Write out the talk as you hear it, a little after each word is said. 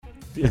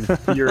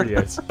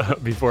furious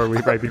right before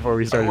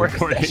we started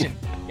recording.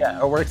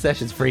 Our work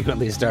sessions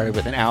frequently started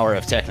with an hour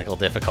of technical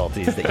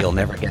difficulties that you'll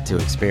never get to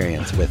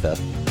experience with us,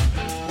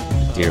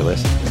 dear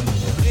listeners.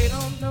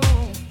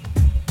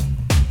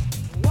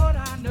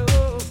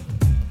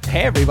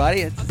 Hey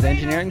everybody, it's the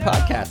Engineering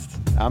Podcast.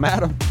 I'm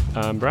Adam.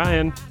 I'm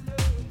Brian.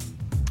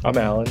 I'm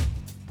Alan.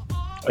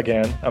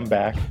 Again, I'm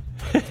back.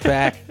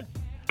 Back.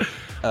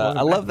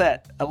 I love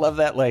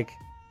that like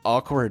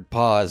awkward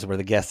pause where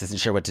the guest isn't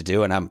sure what to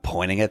do and I'm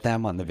pointing at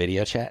them on the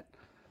video chat.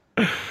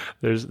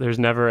 There's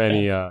never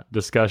any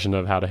discussion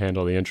of how to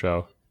handle the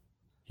intro.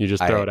 You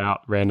just throw it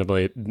out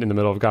randomly in the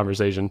middle of a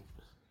conversation.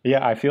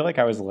 Yeah, I feel like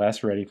I was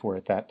less ready for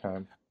it that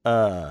time.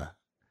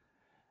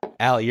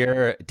 Al,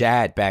 your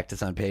dad backed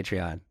us on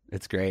Patreon.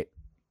 It's great.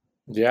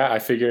 Yeah, I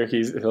figure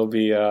he'll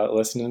be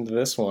listening to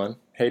this one.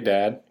 Hey,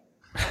 Dad.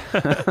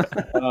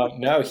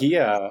 No,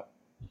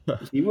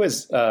 he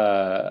was.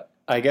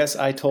 I guess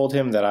I told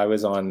him that I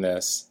was on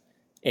this,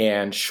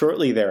 and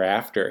shortly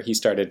thereafter, he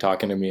started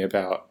talking to me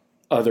about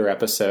other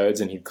episodes,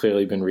 and he'd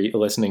clearly been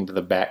listening to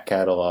the back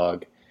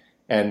catalog.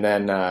 And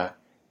then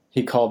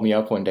he called me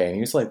up one day, and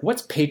he was like,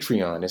 "What's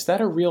Patreon? Is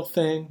that a real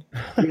thing?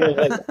 You know,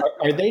 like,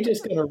 are they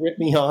just going to rip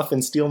me off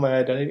and steal my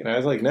identity?" And I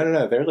was like,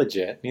 "No, they're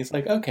legit." And he's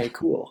like, "Okay,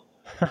 cool."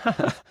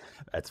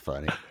 That's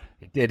funny.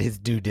 He did his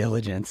due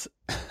diligence.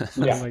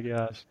 Yeah. Oh my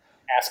gosh.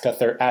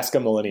 Ask a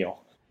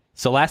millennial.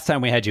 So last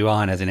time we had you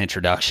on as an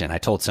introduction, I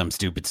told some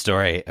stupid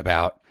story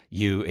about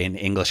you in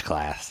English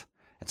class.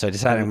 And so I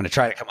decided I'm going to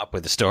try to come up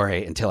with a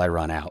story until I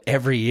run out.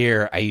 Every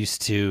year I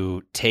used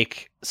to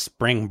take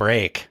spring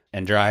break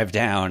and drive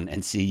down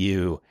and see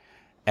you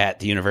at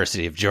the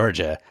University of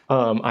Georgia.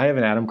 I have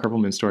an Adam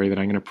Kripelman story that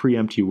I'm going to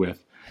preempt you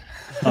with.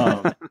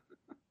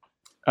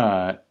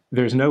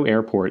 There's no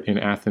airport in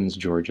Athens,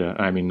 Georgia.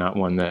 I mean, not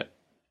one that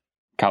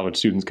college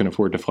students can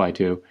afford to fly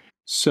to.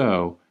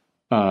 So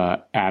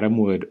Adam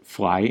would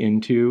fly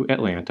into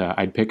Atlanta.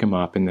 I'd pick him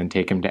up and then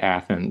take him to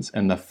Athens.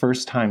 And the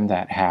first time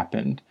that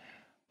happened,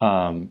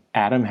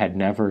 Adam had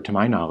never, to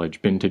my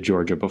knowledge, been to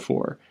Georgia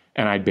before.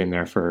 And I'd been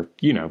there for,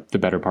 the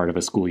better part of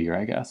a school year,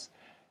 I guess.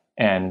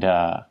 And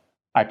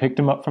I picked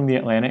him up from the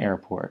Atlanta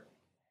airport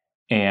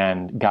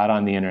and got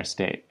on the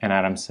interstate. And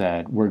Adam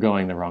said, "We're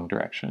going the wrong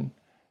direction."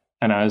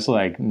 And I was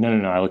like, no.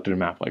 I looked at a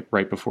map like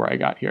right before I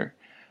got here.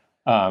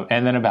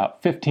 And then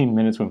about 15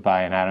 minutes went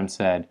by and Adam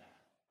said,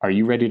 "Are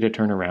you ready to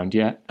turn around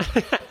yet?"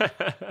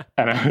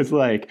 And I was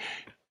like,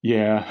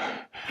 "Yeah."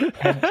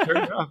 And it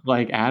turned out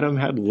like Adam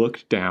had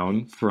looked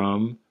down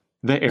from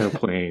the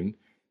airplane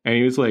and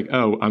he was like,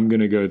 "Oh, I'm going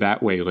to go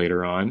that way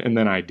later on." And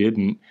then I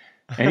didn't.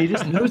 And he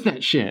just knows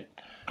that shit.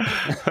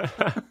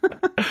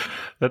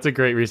 That's a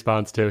great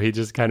response too. He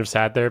just kind of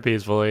sat there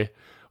peacefully,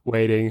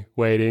 waiting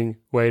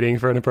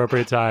for an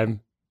appropriate time.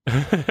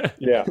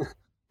 Yeah.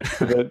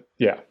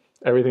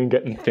 Everything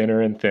getting thinner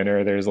and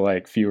thinner. There's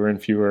like fewer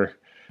and fewer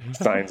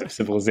signs of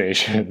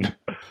civilization.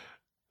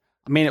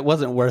 I mean, it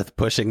wasn't worth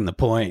pushing the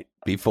point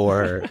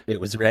before it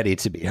was ready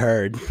to be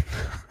heard.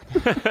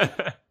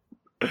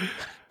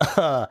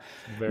 I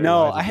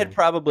had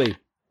probably...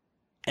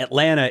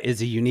 Atlanta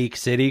is a unique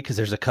city because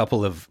there's a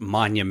couple of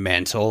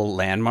monumental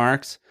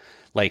landmarks.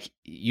 Like,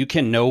 you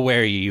can know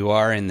where you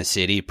are in the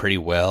city pretty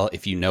well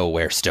if you know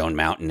where Stone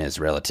Mountain is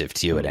relative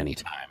to you at any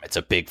time. It's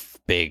a big,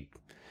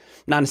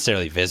 not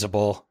necessarily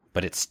visible,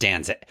 but it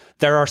stands.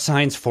 There are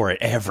signs for it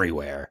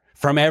everywhere,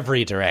 from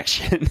every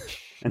direction.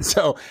 And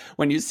so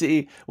when you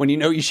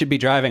know you should be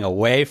driving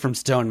away from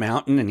Stone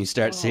Mountain and you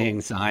start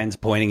seeing signs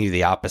pointing you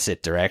the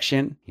opposite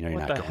direction, you're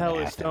not going to Athens. What the hell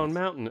is Stone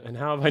Mountain? And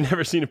how have I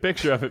never seen a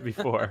picture of it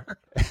before?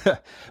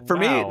 For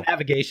me,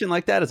 navigation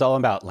like that is all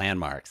about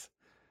landmarks,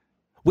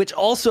 which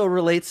also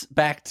relates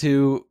back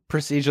to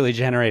procedurally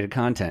generated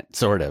content,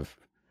 sort of,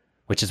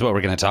 which is what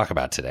we're going to talk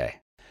about today.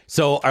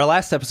 So our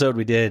last episode,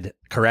 we did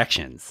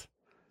corrections,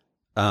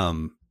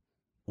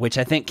 which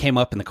I think came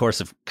up in the course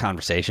of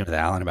conversation with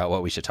Alan about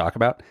what we should talk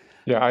about.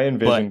 Yeah, I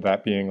envisioned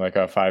that being like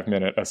a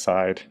 5-minute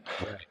aside.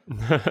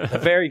 The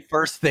very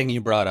first thing you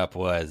brought up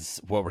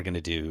was what we're going to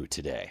do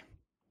today.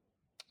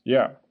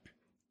 Yeah.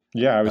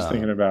 Yeah, I was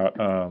thinking about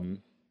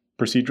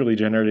procedurally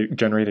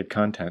generated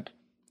content,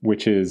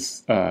 which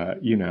is,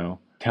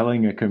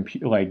 telling a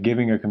computer, like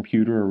giving a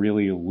computer a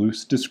really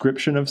loose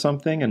description of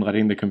something and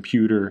letting the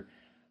computer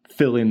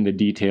fill in the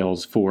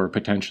details for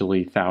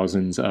potentially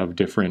thousands of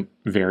different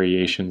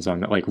variations on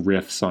that, like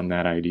riffs on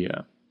that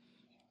idea.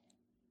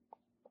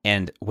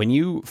 And when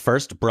you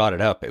first brought it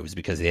up, it was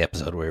because of the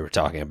episode where we were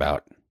talking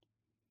about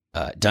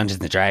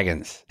Dungeons and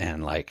Dragons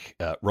and like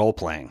role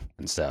playing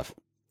and stuff,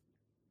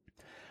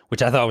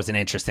 which I thought was an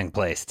interesting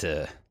place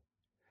to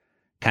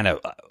kind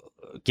of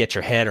get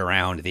your head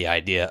around the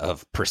idea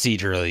of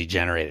procedurally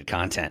generated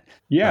content.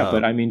 Yeah,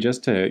 but I mean,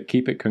 just to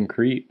keep it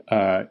concrete,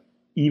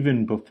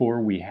 even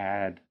before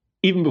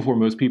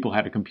most people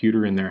had a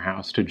computer in their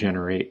house to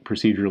generate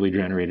procedurally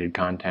generated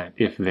content,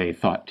 if they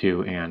thought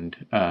to and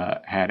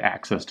had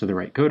access to the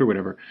right code or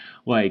whatever,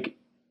 like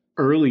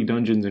early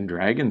Dungeons and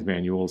Dragons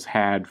manuals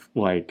had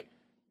like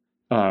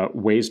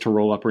ways to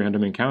roll up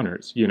random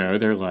encounters. You know,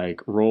 they're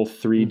like roll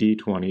 3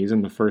 d20s,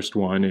 and the first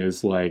one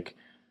is like,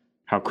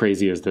 how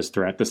crazy is this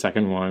threat? The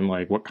second one,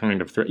 like, what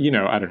kind of threat? You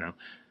know, I don't know.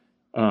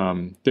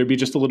 There'd be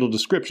just a little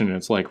description.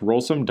 It's like,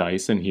 roll some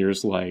dice, and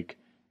here's like,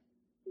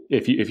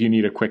 if you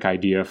need a quick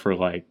idea for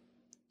like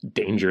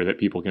danger that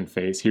people can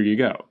face, here you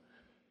go.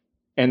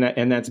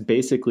 And that's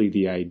basically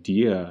the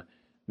idea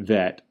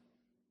that,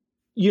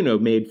 you know,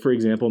 made, for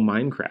example,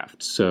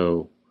 Minecraft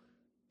so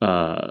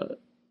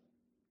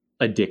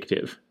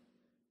addictive,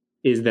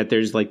 is that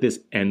there's like this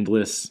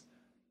endless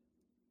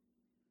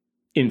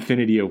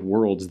infinity of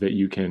worlds that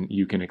you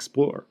can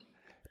explore.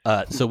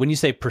 So when you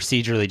say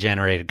procedurally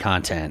generated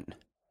content,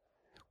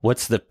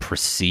 what's the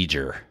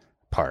procedure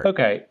part?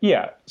 Okay,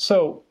 yeah.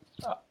 So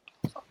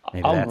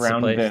Maybe I'll that's the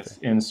ground place this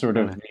in sort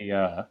of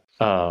the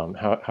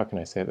how can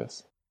I say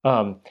this?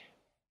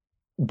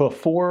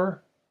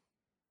 Before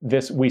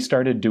this, we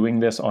started doing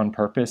this on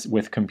purpose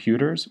with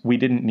computers. We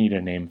didn't need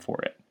a name for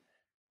it,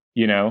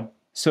 you know?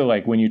 So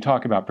like when you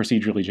talk about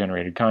procedurally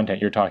generated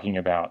content, you're talking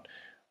about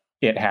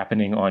it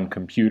happening on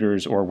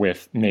computers, or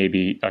with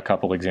maybe a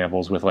couple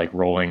examples with like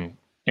rolling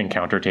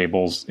encounter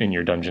tables in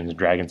your Dungeons and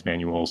Dragons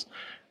manuals.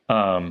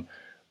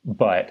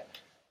 But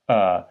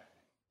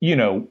you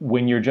know,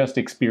 when you're just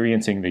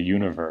experiencing the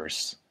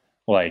universe,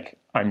 like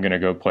I'm going to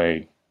go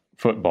play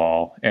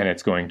football, and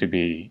it's going to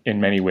be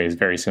in many ways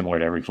very similar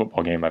to every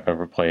football game I've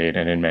ever played,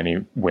 and in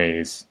many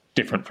ways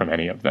different from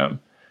any of them.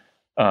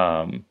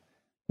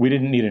 We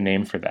didn't need a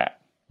name for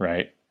that,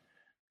 right?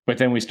 But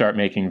then we start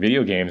making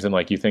video games, and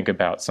like you think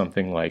about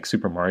something like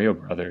Super Mario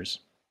Brothers,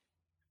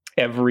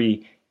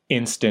 every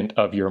instant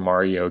of your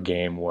Mario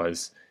game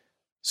was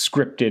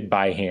scripted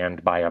by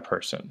hand by a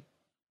person,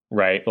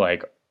 right?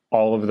 Like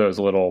all of those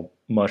little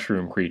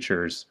mushroom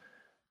creatures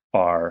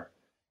are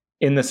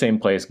in the same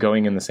place,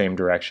 going in the same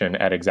direction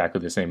at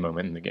exactly the same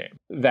moment in the game.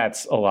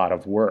 That's a lot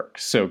of work.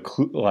 So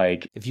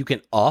like, if you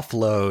can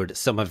offload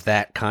some of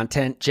that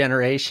content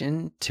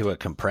generation to a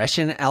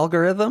compression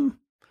algorithm,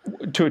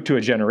 to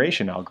a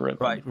generation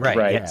algorithm,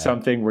 right? Yeah.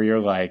 Something where you're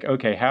like,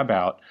 okay, how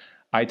about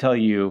I tell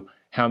you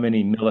how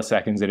many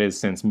milliseconds it is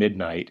since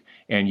midnight,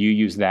 and you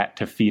use that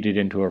to feed it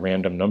into a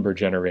random number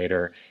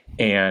generator,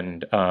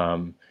 and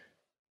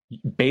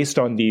based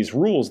on these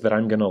rules that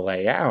I'm going to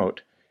lay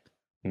out,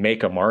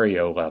 make a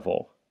Mario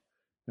level.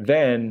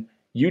 Then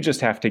you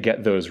just have to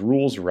get those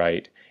rules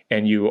right,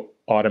 and you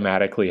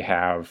automatically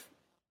have,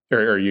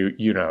 or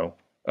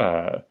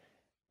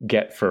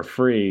get for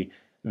free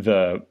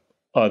the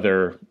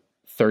other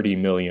 30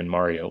 million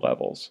Mario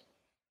levels.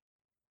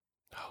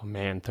 Oh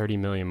man, 30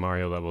 million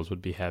Mario levels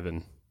would be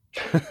heaven.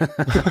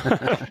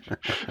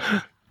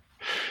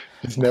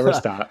 Just never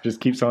stop. Just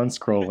keeps on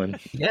scrolling.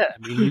 Yeah,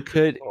 I mean, you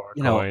could,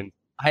 you know, coin.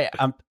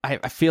 I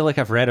feel like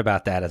I've read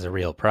about that as a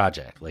real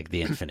project, like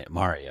the Infinite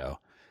Mario.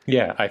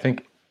 Yeah, I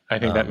think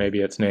that may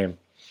be its name.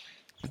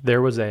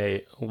 There was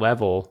a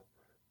level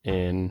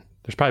in,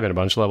 there's probably been a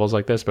bunch of levels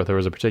like this, but there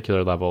was a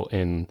particular level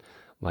in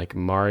like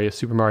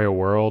Super Mario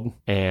World,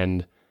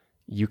 and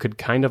you could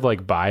kind of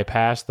like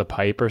bypass the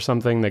pipe or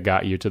something that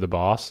got you to the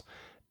boss.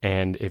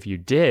 And if you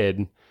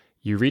did,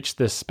 you reached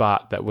this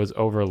spot that was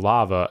over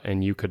lava,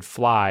 and you could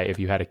fly if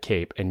you had a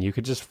cape, and you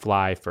could just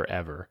fly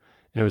forever.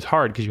 And it was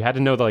hard because you had to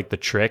know the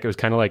trick. It was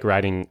kind of like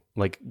riding,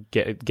 like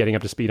getting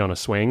up to speed on a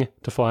swing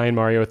to fly in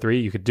Mario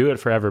 3. You could do it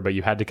forever, but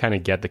you had to kind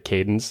of get the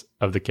cadence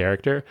of the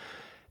character.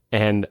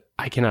 And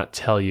I cannot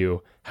tell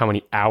you how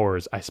many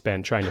hours I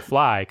spent trying to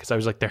fly, because I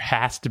was like, there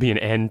has to be an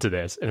end to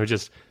this. And it was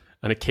just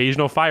an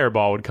occasional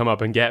fireball would come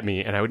up and get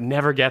me, and I would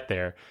never get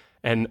there.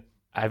 And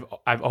I've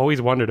always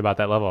wondered about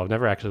that level. I've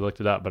never actually looked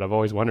it up, but I've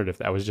always wondered if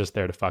that was just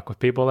there to fuck with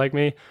people like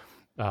me,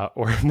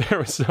 or if there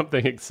was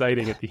something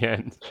exciting at the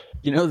end.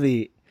 You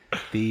know,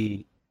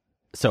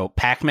 so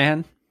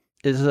Pac-Man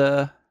is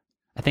I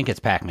think it's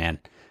Pac-Man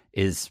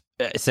is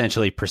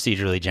essentially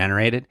procedurally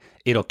generated.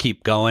 It'll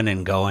keep going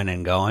and going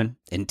and going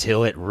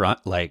until it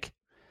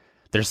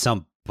there's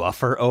some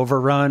buffer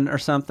overrun or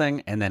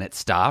something, and then it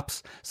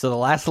stops. So the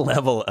last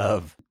level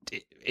of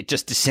it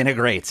just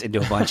disintegrates into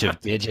a bunch of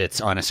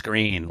digits on a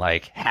screen,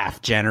 like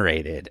half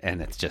generated,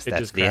 and it's just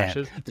that's the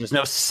end. There's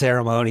no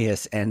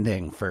ceremonious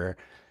ending for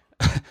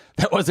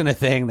that. Wasn't a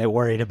thing they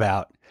worried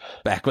about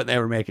back when they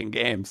were making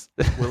games.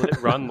 Will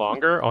it run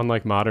longer on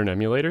like modern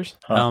emulators?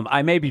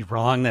 I may be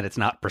wrong that it's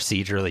not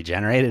procedurally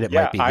generated. It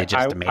might be they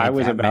just made I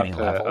was that about many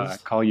to levels.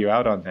 Call you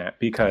out on that,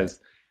 because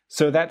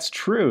so that's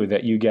true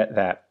that you get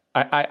that.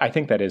 I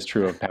think that is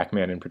true of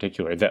Pac-Man in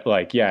particular, that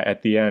like, yeah,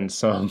 at the end,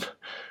 some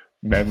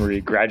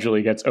memory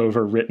gradually gets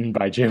overwritten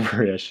by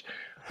gibberish.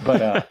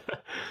 But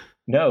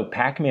no,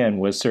 Pac-Man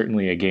was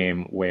certainly a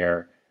game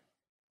where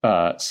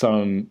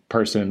some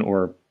person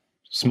or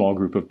small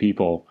group of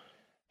people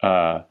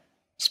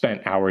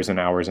spent hours and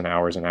hours and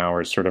hours and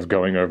hours sort of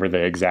going over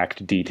the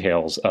exact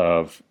details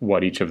of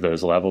what each of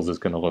those levels is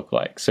going to look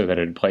like so that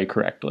it'd play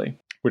correctly,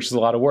 which is a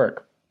lot of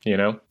work, you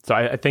know? So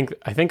I think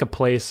a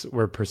place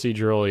where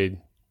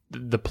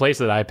the place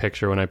that I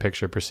picture when I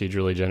picture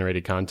procedurally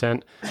generated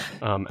content,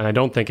 and I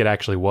don't think it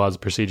actually was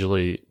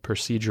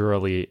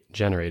procedurally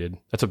generated.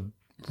 That's a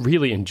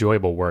really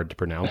enjoyable word to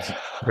pronounce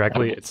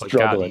correctly. It's like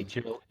Struggling.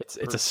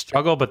 it's a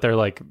struggle, but they're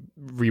like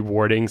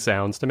rewarding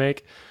sounds to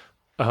make.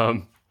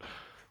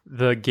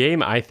 The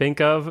game I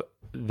think of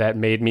that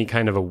made me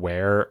kind of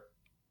aware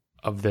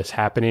of this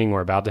happening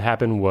or about to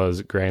happen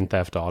was Grand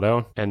Theft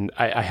Auto, and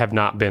I have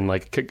not been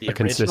like The a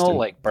consistent original,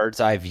 like bird's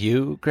eye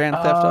view Grand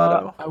Theft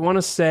Auto. I want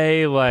to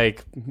say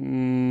like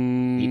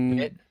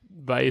Eight-bit?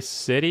 Vice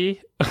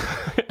City.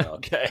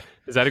 Okay.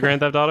 Is that a Grand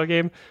Theft Auto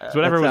game? It's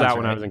whatever that was sounds out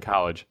when I right. was in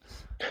college.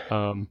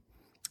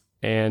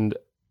 And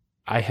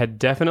I had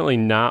definitely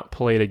not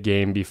played a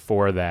game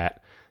before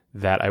that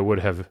I would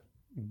have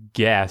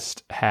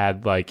guessed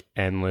had like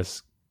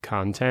endless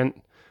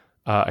content.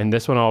 And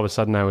this one, all of a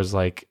sudden, I was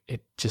like,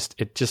 it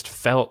just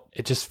felt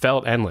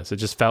endless. It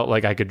just felt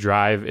like I could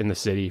drive in the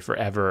city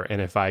forever,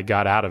 and if I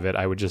got out of it,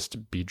 I would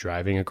just be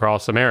driving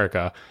across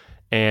America.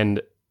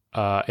 And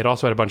it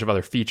also had a bunch of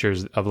other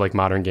features of like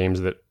modern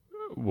games that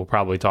we'll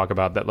probably talk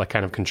about that like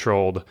kind of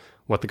controlled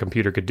what the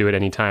computer could do at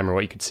any time or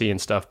what you could see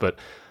and stuff. But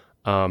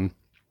I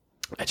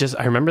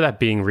remember that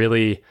being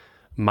really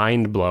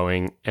mind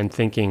blowing and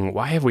thinking,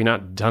 why have we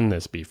not done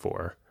this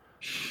before?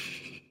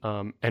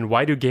 And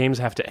why do games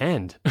have to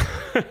end?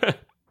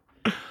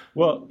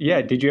 Well,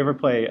 yeah. Did you ever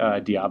play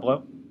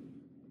Diablo?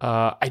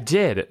 I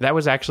did. That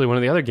was actually one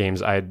of the other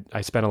games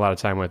I spent a lot of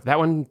time with. That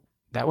one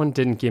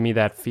didn't give me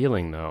that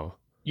feeling though.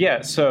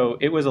 Yeah, so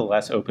it was a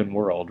less open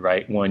world,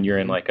 right? One, you're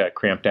in like a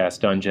cramped ass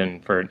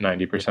dungeon for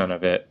 90%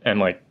 of it, and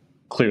like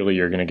clearly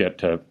you're going to get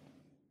to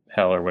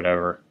hell or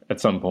whatever at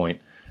some point.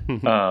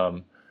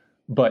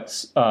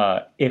 But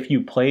if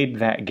you played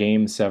that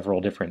game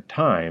several different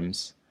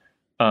times,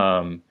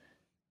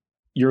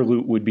 your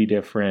loot would be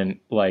different.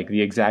 Like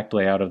the exact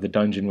layout of the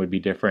dungeon would be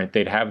different.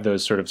 They'd have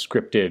those sort of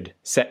scripted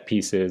set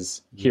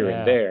pieces here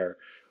and there,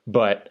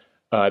 but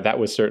that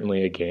was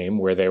certainly a game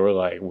where they were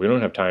like, we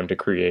don't have time to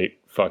create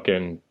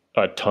fucking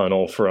a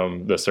tunnel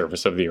from the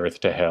surface of the earth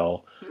to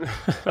hell.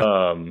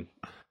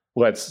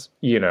 Let's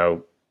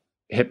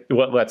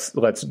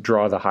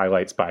draw the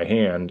highlights by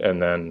hand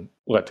and then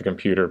let the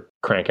computer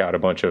crank out a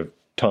bunch of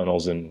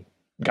tunnels and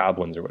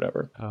goblins or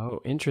whatever. Oh,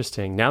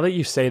 interesting. Now that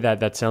you say that,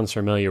 that sounds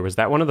familiar. Was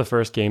that one of the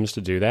first games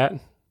to do that?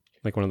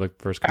 Like one of the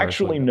first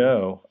commercial? Actually,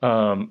 no.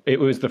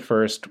 It was the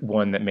first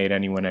one that made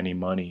anyone any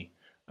money.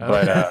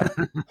 But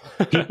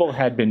people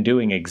had been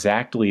doing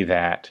exactly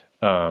that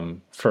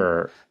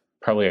for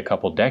probably a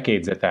couple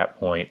decades at that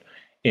point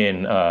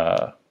in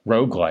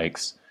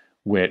roguelikes,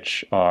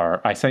 which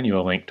are, I sent you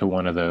a link to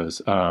one of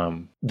those.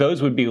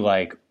 Those would be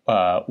like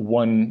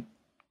one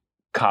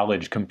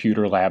college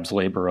computer lab's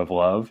labor of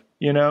love,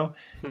 you know?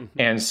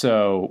 And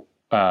so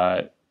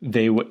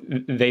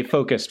they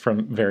focused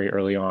from very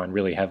early on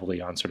really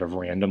heavily on sort of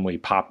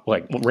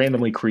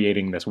randomly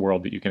creating this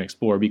world that you can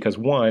explore, because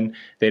one,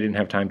 they didn't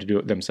have time to do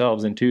it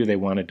themselves, and two, they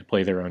wanted to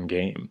play their own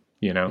game,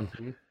 you know?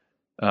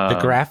 The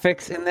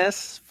graphics in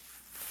this,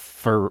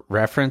 for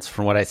reference,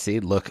 from what I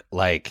see, look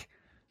like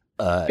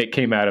it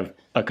came out of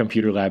a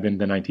computer lab in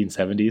the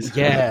 1970s.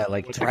 Yeah,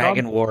 like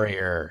Dragon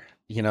Warrior,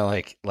 you know,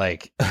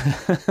 like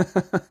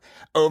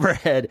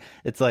overhead.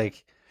 It's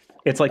like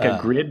a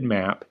grid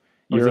map.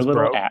 You're a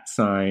little at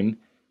sign.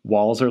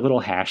 Walls are little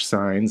hash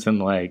signs, and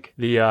like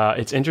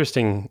it's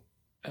interesting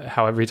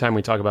how every time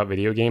we talk about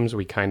video games,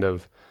 we kind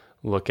of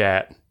look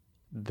at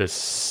the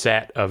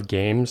set of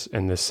games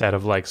and the set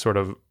of like sort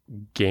of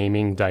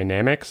gaming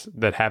dynamics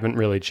that haven't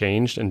really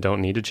changed and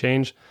don't need to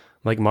change.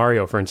 Like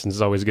Mario, for instance,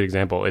 is always a good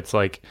example. It's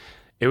like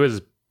it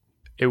was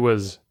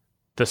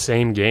the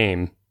same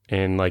game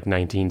in like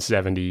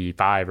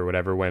 1975 or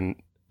whatever when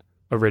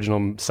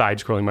original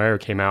side-scrolling Mario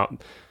came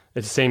out.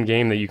 It's the same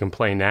game that you can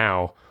play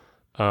now.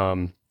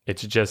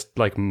 It's just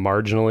like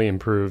marginally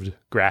improved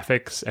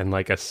graphics and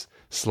like a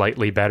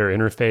slightly better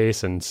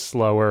interface and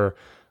slower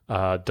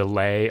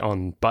delay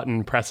on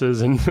button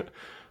presses. And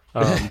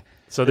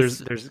so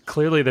there's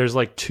clearly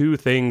like two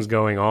things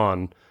going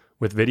on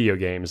with video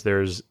games.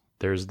 There's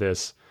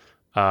this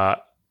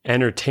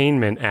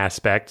entertainment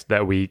aspect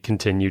that we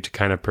continue to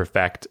kind of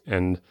perfect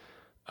and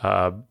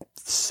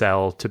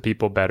sell to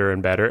people better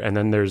and better. And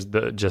then there's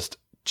the just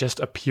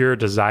a pure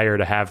desire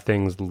to have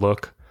things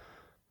look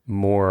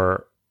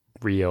more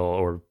real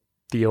or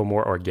feel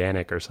more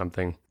organic or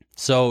something.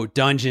 So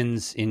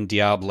dungeons in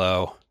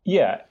Diablo.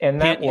 Yeah,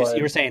 and that was...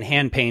 You were saying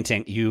hand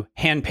painting. You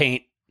hand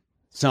paint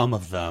some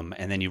of them,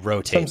 and then you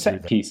rotate some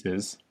set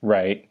pieces,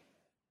 right?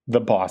 The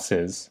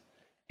bosses,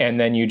 and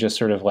then you just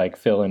sort of like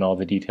fill in all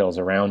the details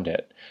around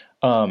it.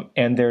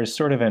 And there's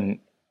sort of an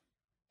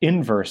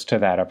inverse to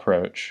that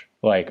approach,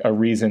 like a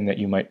reason that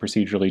you might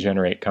procedurally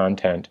generate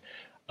content.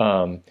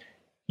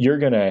 You're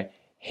going to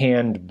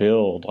hand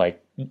build,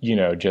 like, you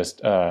know,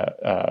 just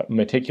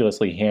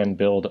meticulously hand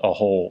build a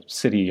whole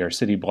city or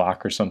city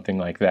block or something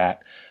like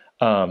that.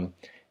 And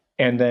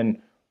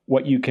then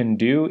what you can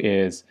do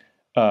is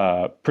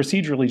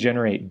procedurally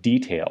generate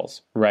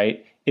details,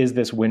 right? Is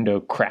this window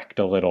cracked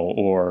a little,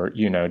 or,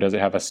 you know, does it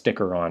have a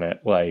sticker on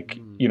it? Like,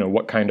 you know,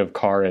 what kind of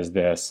car is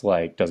this?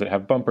 Like, does it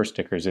have bumper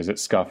stickers? Is it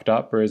scuffed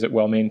up or is it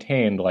well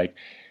maintained? Like,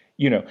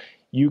 you know,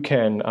 you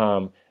can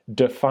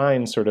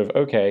define sort of,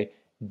 okay,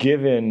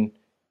 given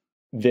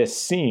this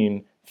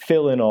scene,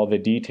 fill in all the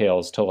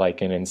details to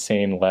like an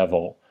insane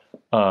level.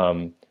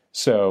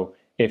 So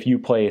if you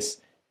place,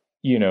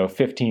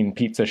 15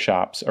 pizza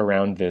shops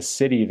around this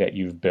city that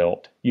you've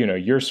built,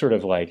 you're sort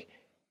of like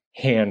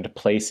hand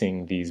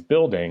placing these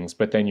buildings,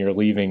 but then you're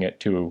leaving it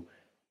to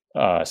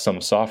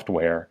some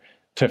software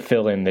to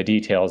fill in the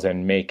details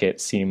and make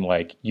it seem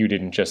like you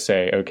didn't just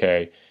say,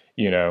 okay,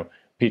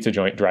 pizza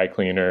joint, dry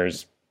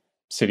cleaners,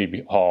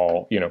 city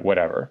hall,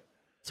 whatever.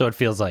 So it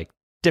feels like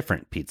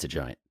different pizza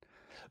joint.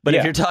 But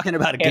if you're talking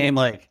about a game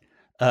like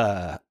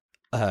Grand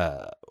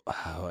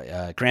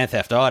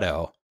Theft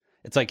Auto,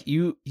 it's like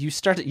you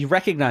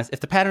recognize if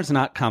the pattern's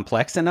not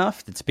complex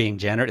enough, that's being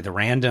generated, the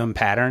random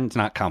pattern's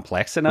not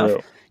complex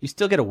enough, you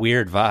still get a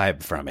weird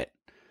vibe from it.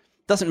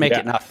 Doesn't make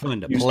it not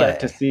fun to play.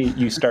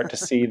 You start to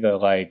see the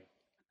like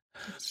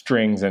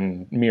strings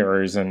and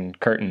mirrors and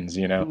curtains,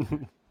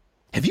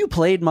 Have you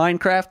played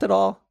Minecraft at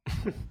all?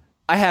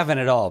 I haven't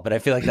at all, but I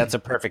feel like that's a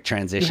perfect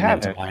transition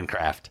into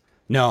Minecraft.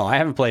 No, I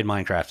haven't played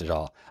Minecraft at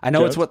all. I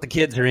know it's what the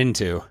kids are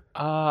into.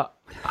 I'm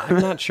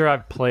not sure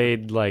I've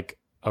played like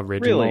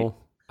original. Really?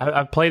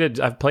 I've played it.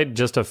 I've played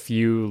just a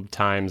few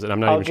times, and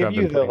I'm not even sure I've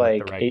been playing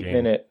like the right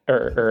 8-minute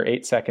or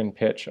 8-second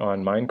pitch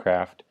on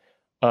Minecraft.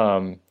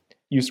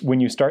 When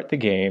you start the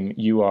game,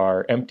 you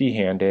are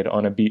empty-handed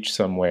on a beach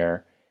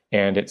somewhere,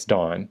 and it's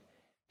dawn.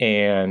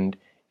 And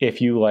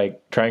if you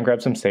like try and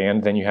grab some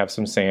sand, then you have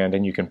some sand,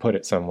 and you can put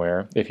it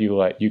somewhere. If you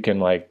like, you can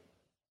like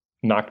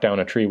knock down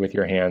a tree with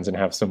your hands and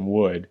have some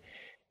wood.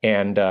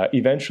 And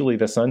eventually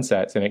the sun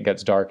sets and it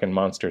gets dark and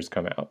monsters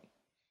come out.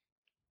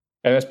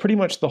 And that's pretty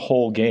much the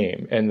whole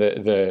game. And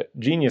the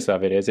genius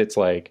of it is it's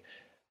like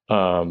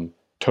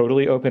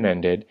totally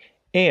open-ended,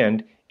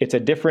 and it's a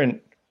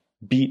different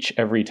beach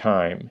every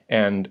time.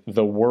 And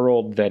the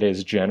world that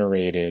is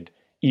generated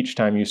each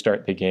time you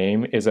start the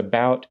game is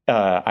about,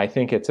 I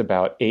think it's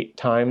about 8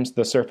 times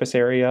the surface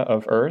area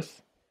of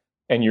Earth,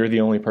 and you're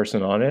the only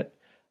person on it.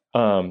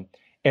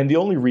 And the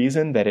only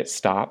reason that it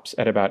stops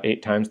at about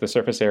 8 times the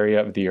surface area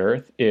of the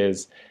Earth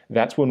is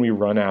that's when we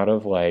run out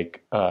of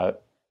like, that's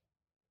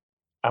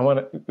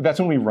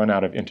when we run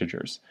out of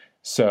integers.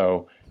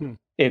 So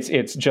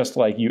it's just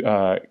like you,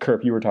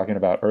 Kirk, you were talking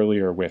about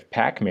earlier with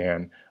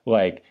Pac-Man.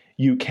 Like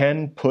you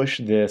can push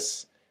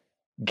this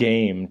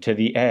game to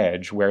the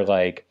edge where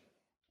like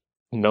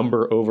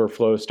number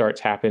overflow starts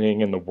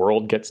happening and the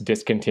world gets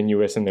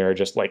discontinuous and there are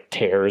just like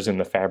tears in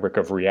the fabric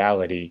of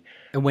reality.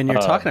 And when you're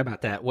talking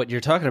about that, what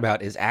you're talking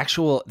about is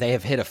they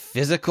have hit a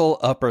physical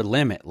upper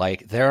limit.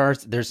 Like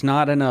there's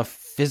not enough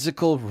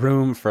physical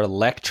room for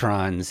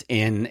electrons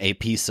in a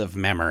piece of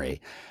memory.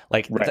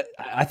 Like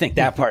I think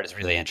that part is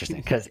really interesting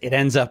because it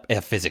ends up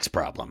a physics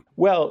problem.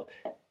 Well,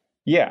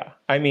 yeah.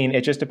 I mean,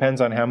 it just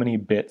depends on how many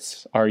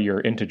bits are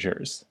your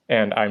integers.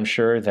 And I'm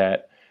sure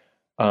that,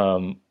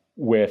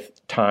 with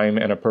time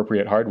and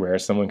appropriate hardware,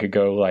 someone could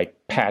go like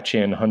patch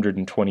in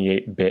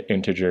 128-bit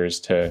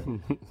integers to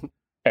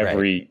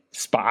every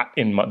spot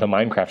in the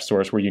Minecraft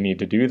source where you need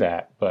to do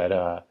that.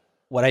 But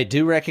what I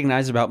do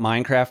recognize about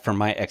Minecraft from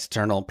my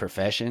external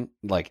profession,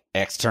 like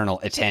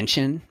external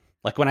attention,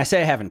 like when I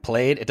say I haven't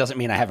played, it doesn't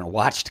mean I haven't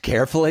watched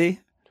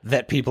carefully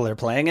that people are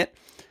playing it.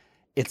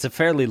 It's a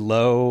fairly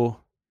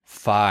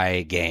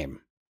low-fi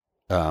game.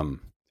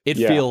 It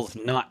feels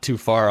not too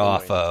far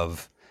off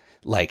of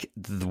like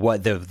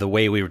the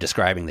way we were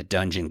describing the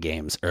dungeon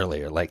games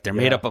earlier. Like they're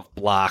made up of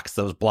blocks.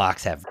 Those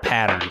blocks have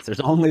patterns. There's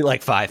only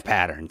like 5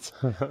 patterns.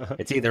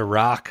 It's either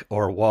rock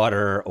or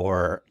water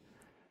or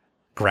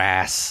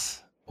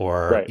grass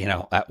or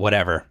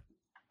whatever.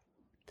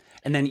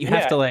 And then you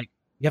have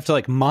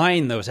to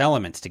mine those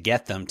elements to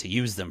get them, to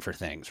use them for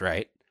things,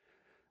 right?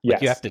 Yes.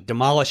 Like you have to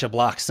demolish a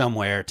block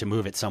somewhere to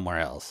move it somewhere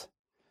else.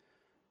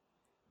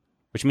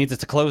 Which means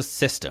it's a closed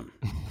system.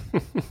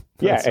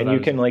 Yeah, and you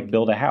can like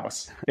build a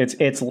house. It's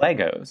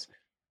Legos.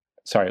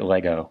 Sorry,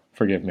 Lego.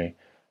 Forgive me.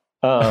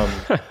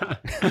 Is that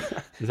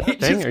a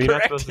thing? Are you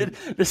not supposed to...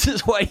 This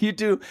is why you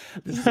do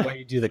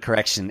the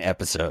correction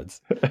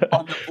episodes.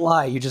 On the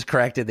fly, you just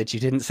corrected that you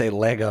didn't say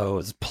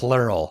Legos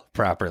plural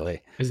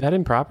properly. Is that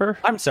improper?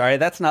 I'm sorry,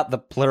 that's not the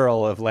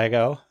plural of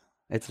Lego.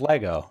 It's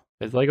Lego.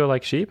 Is Lego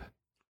like sheep?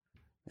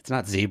 It's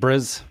not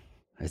zebras.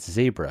 It's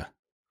zebra.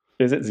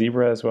 Is it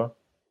zebra as well?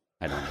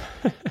 I don't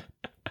know.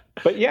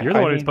 But yeah, you're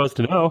the one who's supposed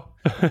to know.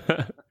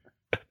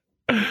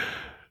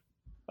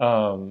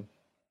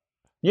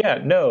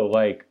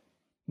 Like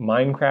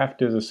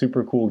Minecraft is a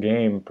super cool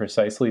game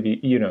precisely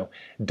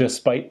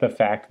despite the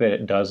fact that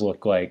it does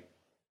look like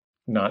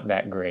not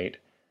that great.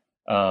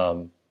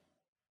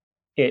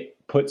 It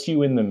puts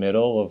you in the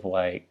middle of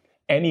like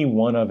any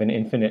one of an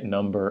infinite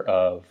number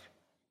of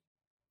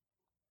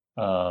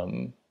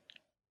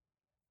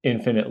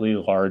infinitely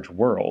large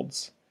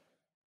worlds.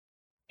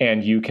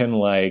 And you can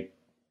like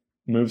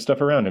move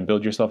stuff around and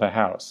build yourself a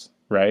house,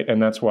 right? And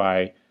that's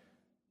why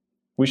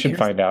we should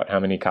find out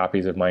how many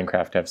copies of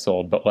Minecraft have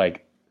sold. But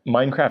like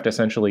Minecraft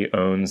essentially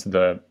owns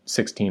the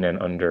 16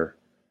 and under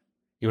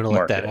You want to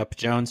look that market. up,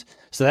 Jones?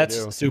 So do.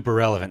 that's super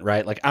relevant,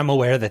 right? Like I'm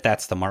aware that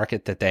that's the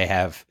market that they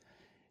have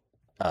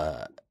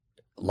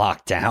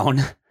locked down.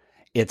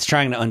 It's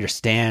trying to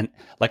understand.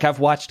 Like I've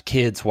watched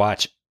kids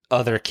watch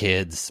other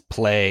kids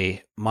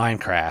play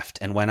Minecraft,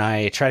 and when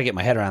I try to get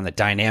my head around the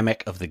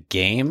dynamic of the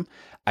game,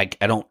 I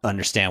don't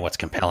understand what's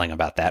compelling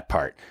about that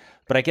part.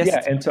 But I guess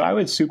Yeah, and so I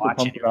was super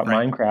watching pumped about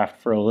right? Minecraft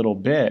for a little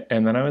bit,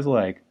 and then I was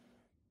like,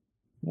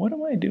 what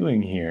am I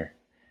doing here?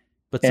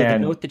 But so the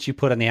And- note that you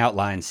put on the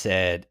outline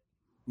said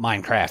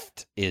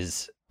Minecraft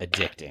is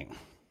addicting.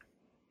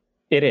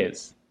 It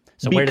is.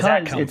 So where does that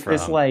Because come it's from?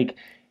 this like,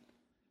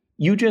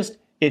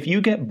 if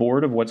you get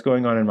bored of what's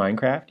going on in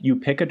Minecraft, you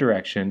pick a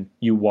direction,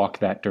 you walk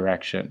that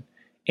direction.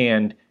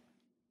 And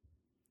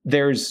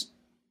there's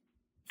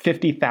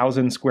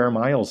 50,000 square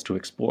miles to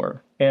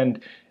explore.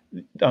 And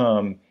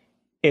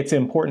it's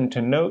important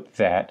to note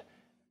that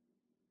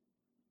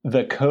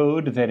the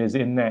code that is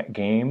in that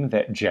game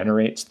that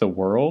generates the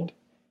world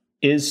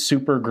is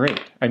super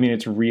great. I mean,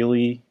 it's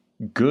really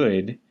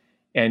good.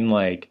 And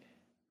like,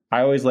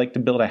 I always like to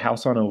build a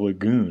house on a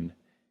lagoon.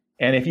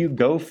 And if you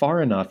go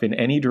far enough in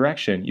any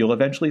direction, you'll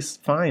eventually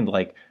find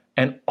like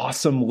an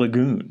awesome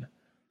lagoon.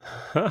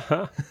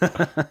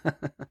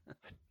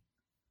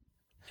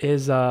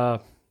 Is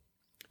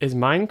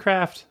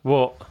Minecraft?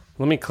 Well,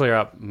 let me clear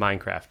up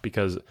Minecraft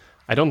because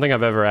I don't think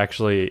I've ever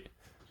actually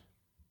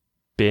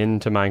been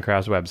to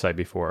Minecraft's website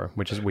before,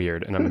 which is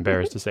weird, and I'm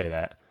embarrassed to say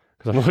that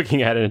because I'm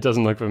looking at it and it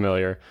doesn't look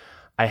familiar.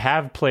 I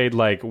have played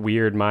like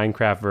weird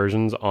Minecraft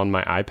versions on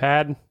my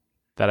iPad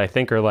that I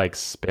think are like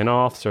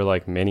spin-offs or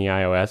like mini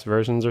iOS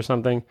versions or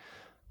something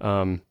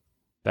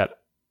that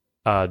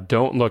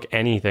don't look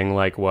anything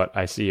like what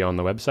I see on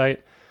the website.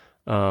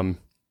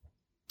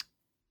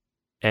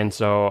 And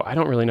so I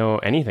don't really know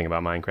anything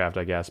about Minecraft,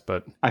 I guess,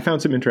 but I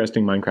found some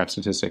interesting Minecraft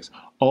statistics.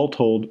 All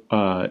told,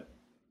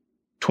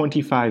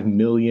 25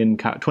 million,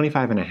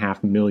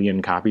 25.5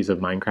 million copies of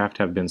Minecraft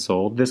have been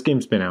sold. This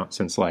game's been out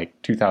since like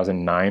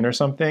 2009 or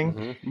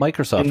something.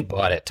 Microsoft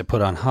bought it to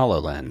put on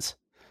HoloLens.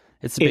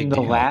 It's a big In the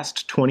deal.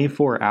 last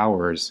 24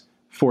 hours,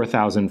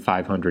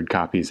 4,500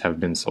 copies have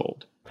been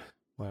sold.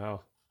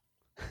 wow,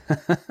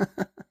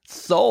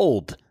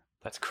 Sold.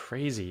 that's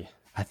crazy.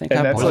 I think And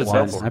I that's bought what one.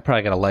 that's- I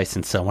probably got a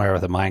license somewhere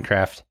with a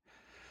Minecraft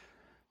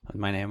with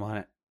my name on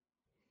it.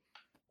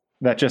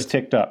 That just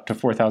ticked up to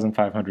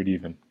 4,500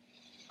 even.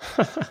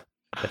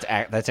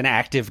 That's an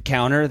active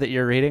counter that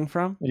you're reading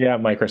from. Yeah,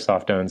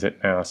 Microsoft owns it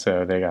now,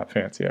 so they got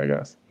fancy, I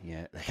guess.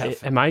 Yeah.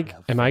 Am I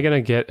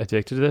gonna get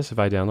addicted to this if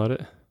I download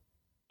it?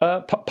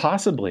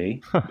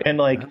 Possibly. And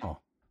like, Oh.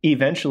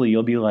 eventually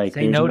you'll be like,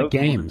 Say there's no to code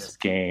in games. this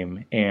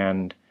game,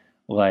 and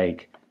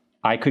like,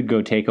 I could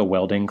go take a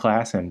welding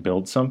class and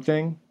build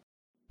something.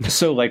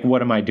 So like,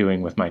 what am I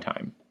doing with my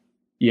time?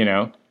 You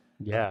know,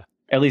 Yeah.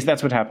 at least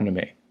that's what happened to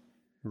me.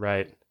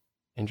 Right.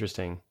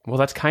 Interesting. Well,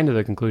 that's kind of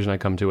the conclusion I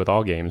come to with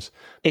all games.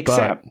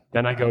 Except, But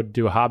then I go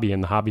do a hobby,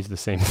 and the hobby's the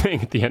same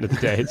thing at the end of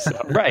the day. So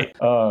right.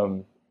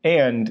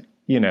 And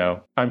you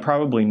know, I'm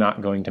probably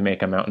not going to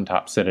make a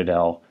mountaintop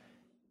citadel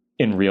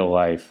in real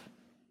life,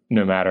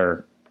 no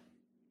matter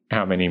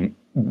how many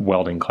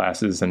welding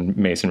classes and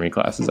masonry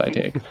classes I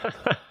take.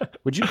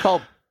 Would you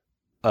call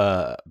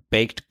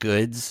baked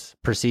goods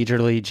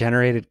procedurally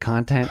generated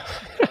content?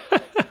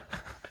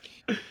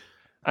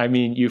 I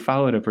mean, you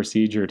followed a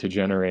procedure to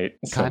generate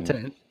some-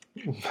 Content.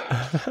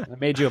 I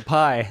made you a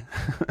pie.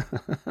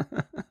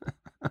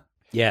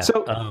 Yeah.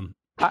 So-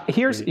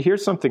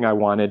 Here's something I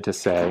wanted to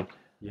say.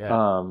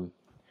 yeah.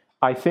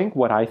 I think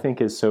what I think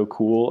is so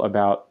cool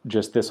about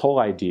just this whole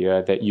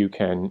idea that you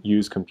can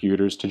use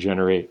computers to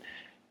generate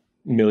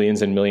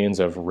millions and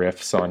millions of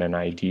riffs on an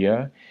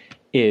idea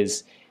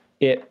is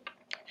it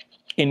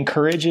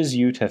encourages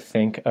you to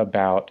think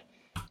about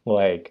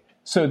like,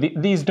 so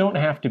these don't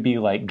have to be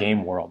like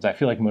game worlds. I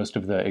feel like most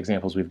of the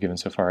examples we've given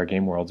so far are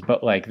game worlds,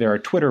 but like there are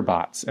Twitter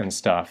bots and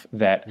stuff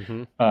that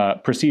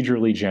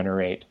procedurally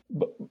generate,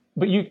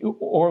 but you,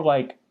 or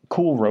like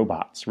cool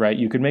robots, right?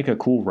 You could make a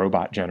cool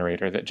robot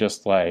generator that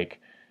just like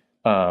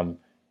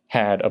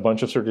had a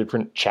bunch of sort of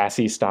different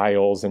chassis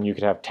styles, and you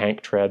could have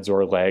tank treads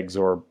or legs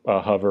or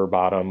a hover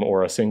bottom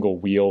or a single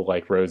wheel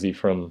like Rosie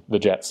from the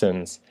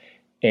Jetsons.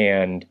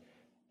 And,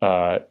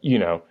 you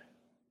know,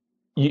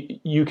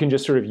 you can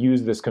just sort of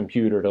use this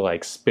computer to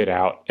like spit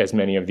out as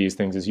many of these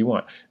things as you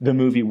want. The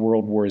movie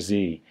World War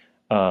Z,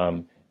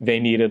 they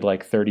needed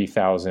like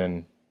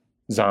 30,000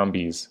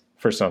 zombies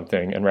for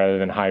something. And rather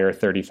than hire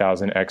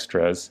 30,000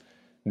 extras,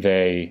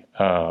 they,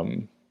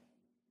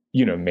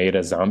 you know, made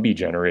a zombie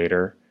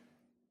generator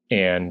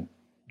and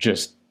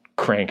just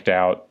cranked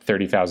out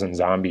 30,000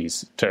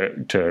 zombies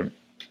to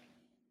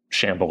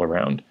shamble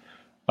around.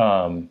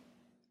 And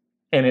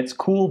it's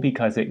cool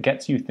because it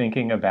gets you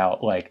thinking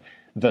about like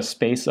the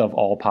space of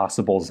all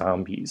possible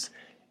zombies.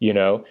 You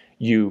know,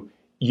 you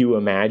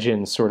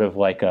imagine sort of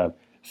like a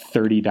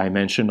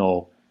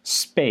 30-dimensional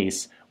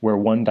space where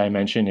one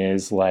dimension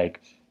is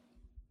like,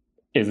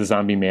 is the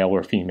zombie male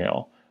or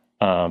female?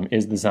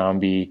 Is the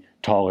zombie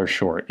tall or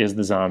short? Is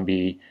the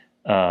zombie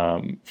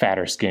fat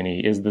or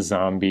skinny? Is the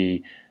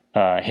zombie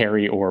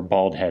hairy or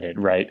bald headed,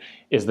 right?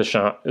 Is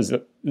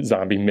the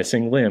zombie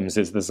missing limbs?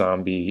 Is the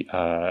zombie,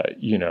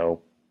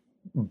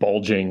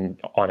 bulging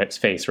on its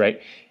face,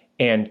 right?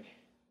 And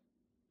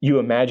you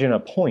imagine a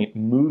point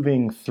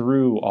moving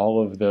through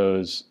all of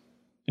those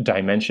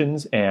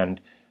dimensions, and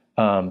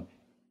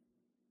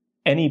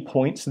any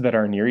points that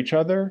are near each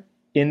other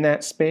in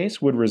that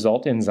space would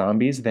result in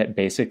zombies that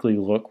basically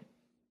look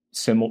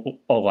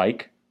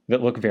alike,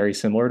 that look very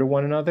similar to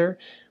one another.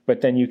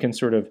 But then you can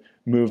sort of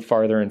move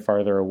farther and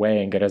farther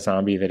away and get a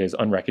zombie that is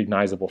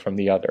unrecognizable from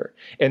the other.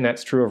 And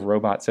that's true of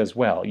robots as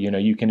well.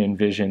 You can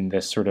envision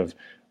this sort of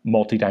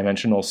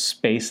multidimensional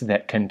space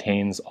that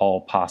contains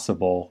all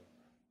possible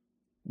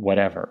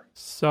whatever.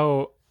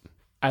 So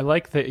I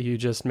like that you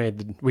just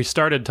we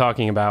started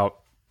talking about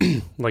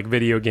like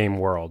video game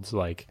worlds,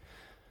 like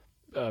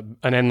an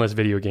endless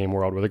video game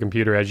world where the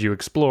computer, as you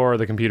explore,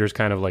 the computer's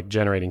kind of like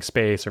generating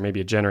space, or maybe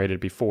it generated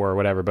before or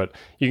whatever, but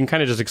you can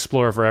kind of just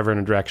explore forever in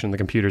a direction, the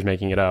computer's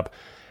making it up.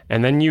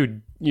 And then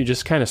you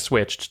just kind of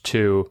switched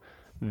to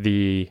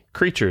the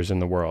creatures in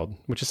the world,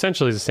 which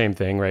essentially is the same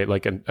thing, right?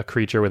 Like a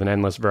creature with an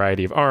endless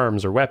variety of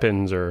arms or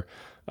weapons or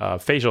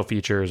facial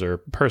features or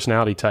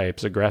personality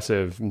types,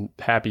 aggressive,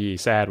 happy,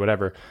 sad,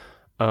 whatever.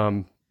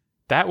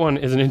 That one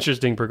is an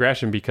interesting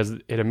progression because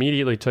it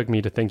immediately took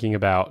me to thinking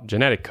about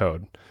genetic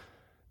code.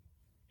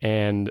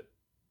 And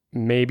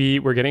maybe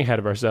we're getting ahead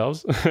of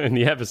ourselves in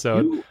the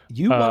episode.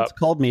 You once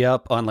called me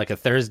up on like a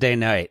Thursday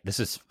night.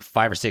 This is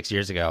 5 or 6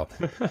 years ago.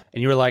 And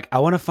you were like, I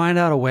want to find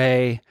out a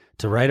way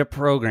to write a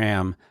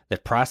program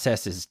that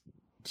processes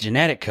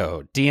genetic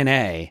code,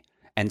 DNA,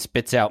 and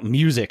spits out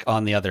music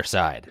on the other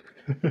side.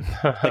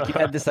 Like you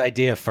had this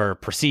idea for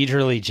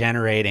procedurally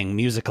generating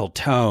musical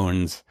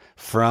tones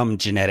from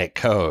genetic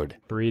code.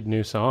 Breed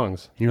new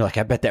songs. And you're like,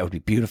 I bet that would be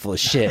beautiful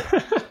as shit.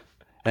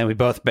 And we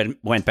both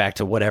went back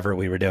to whatever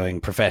we were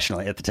doing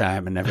professionally at the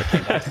time and never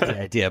came back to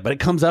the idea. But it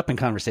comes up in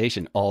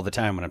conversation all the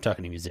time when I'm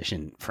talking to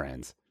musician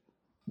friends.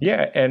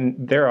 Yeah, and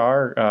there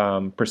are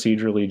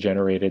procedurally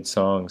generated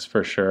songs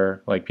for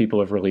sure. Like people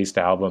have released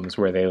albums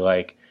where they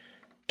like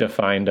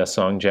defined a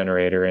song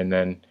generator and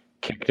then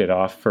kicked it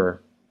off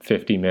for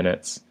 50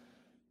 minutes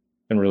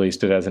and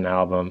released it as an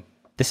album.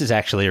 This is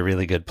actually a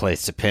really good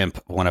place to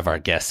pimp one of our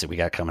guests that we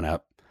got coming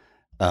up.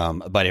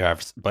 A buddy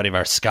of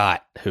ours,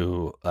 Scott,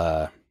 who...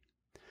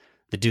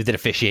 the dude that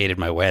officiated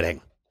my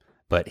wedding,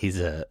 but he's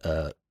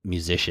a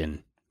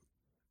musician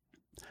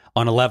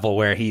on a level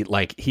where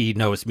he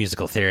knows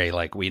musical theory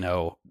like we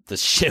know the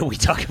shit we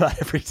talk about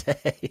every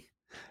day.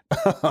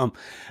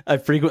 I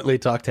frequently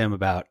talk to him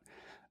about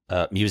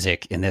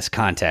music in this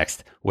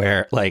context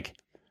where like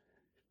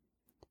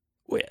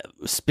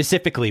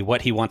specifically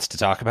what he wants to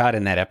talk about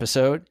in that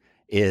episode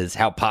is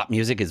how pop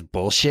music is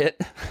bullshit.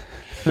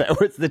 That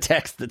was the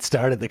text that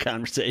started the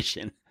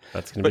conversation.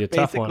 That's going to be a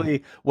tough one.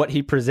 Basically, what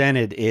he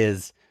presented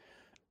is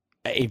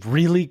a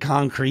really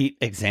concrete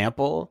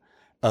example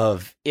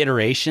of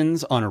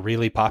iterations on a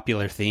really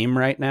popular theme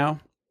right now.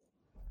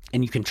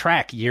 And you can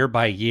track year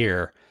by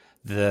year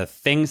the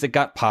things that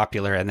got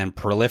popular and then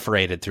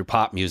proliferated through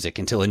pop music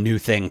until a new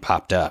thing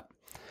popped up.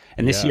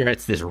 And this year,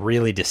 it's this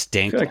really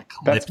distinct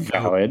that's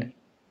valid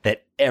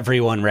that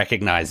everyone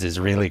recognizes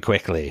really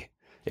quickly.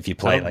 If you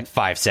play like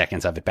 5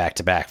 seconds of it back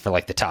to back for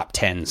like the top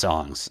 10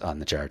 songs on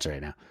the charts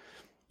right now.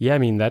 Yeah, I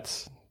mean,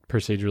 that's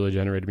procedurally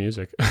generated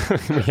music.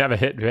 We have a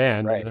hit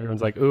band. Right.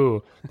 Everyone's like,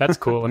 ooh, that's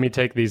cool. Let me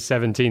take these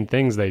 17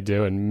 things they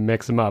do and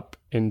mix them up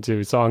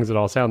into songs that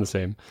all sound the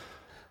same.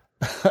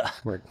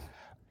 We're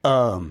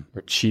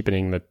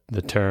cheapening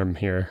the term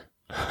here.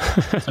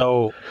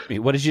 So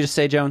what did you just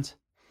say, Jones?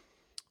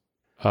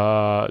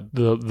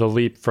 The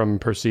leap from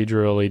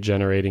procedurally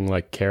generating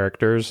like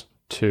characters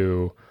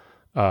to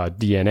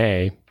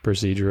DNA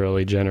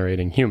procedurally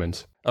generating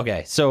humans.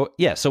 Okay, so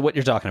what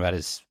you're talking about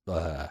is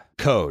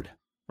code,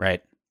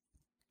 right?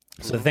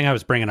 So the thing I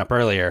was bringing up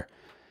earlier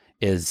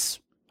is,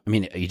 I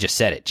mean, you just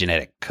said it,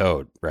 genetic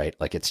code, right?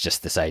 Like it's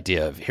just this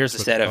idea of here's a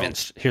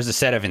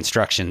set of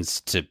instructions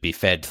to be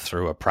fed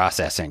through a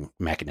processing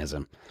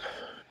mechanism,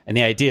 and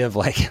the idea of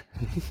like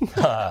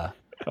a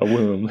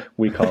womb,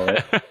 we call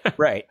it.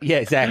 Right? Yeah,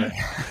 exactly.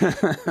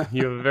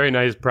 You have a very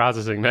nice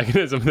processing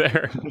mechanism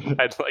there.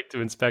 I'd like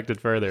to inspect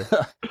it further.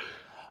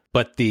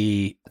 But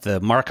the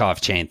Markov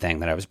chain thing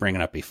that I was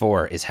bringing up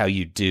before is how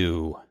you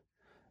do,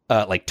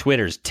 like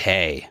Twitter's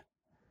Tay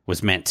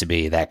was meant to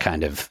be that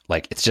kind of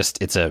like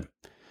it's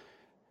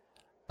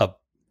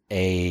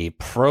a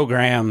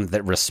program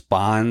that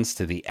responds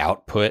to the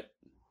output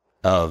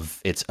of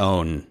its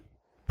own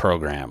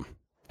program,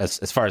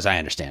 as far as I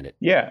understand it.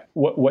 Yeah,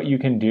 what you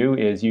can do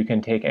is you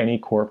can take any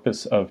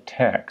corpus of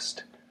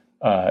text,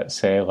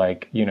 say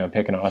like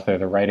pick an author,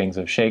 the writings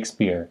of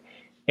Shakespeare,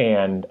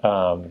 and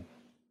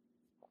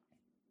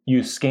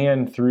you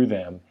scan through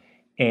them,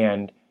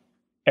 and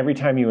every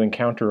time you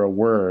encounter a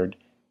word,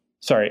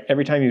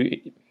 every time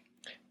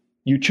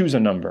you choose a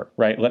number,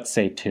 right? Let's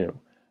say 2.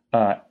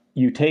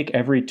 You take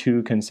every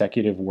 2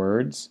 consecutive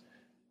words,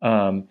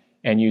 and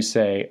you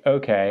say,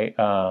 okay,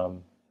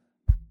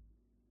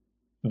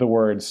 the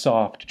word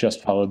soft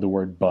just followed the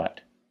word but.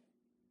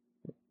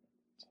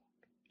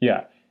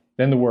 Yeah.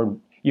 Then the word,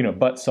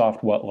 but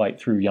soft what light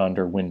through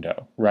yonder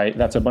window, right?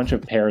 That's a bunch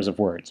of pairs of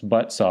words.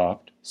 But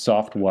soft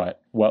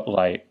what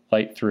light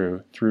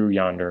through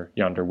yonder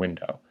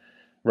window,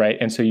 right?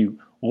 And so you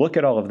look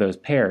at all of those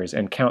pairs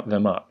and count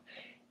them up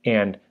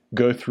and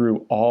go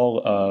through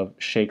all of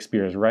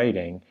Shakespeare's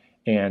writing.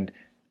 And,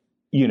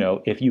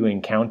 if you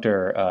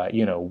encounter,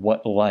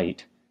 what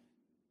light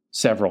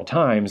several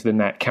times, then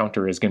that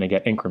counter is going to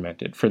get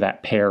incremented for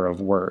that pair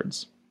of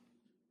words.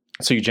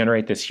 So you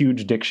generate this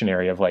huge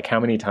dictionary of like how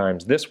many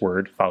times this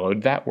word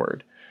followed that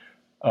word.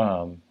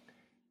 And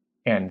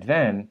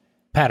then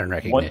pattern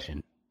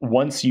recognition.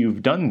 Once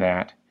you've done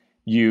that,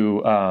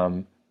 you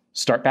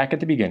start back at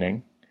the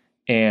beginning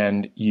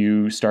and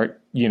you start,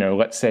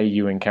 let's say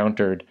you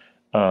encountered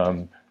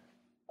a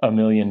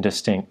million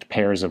distinct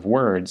pairs of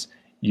words.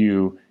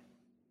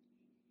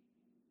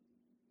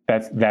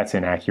 That's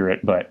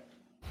inaccurate, but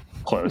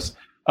close.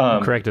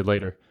 I'll correct it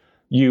later.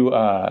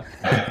 I'll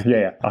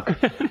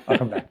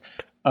come back.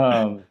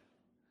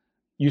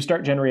 You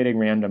start generating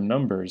random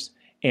numbers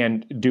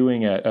and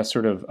doing a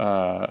sort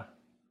of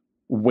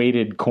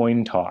weighted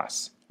coin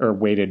toss or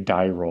weighted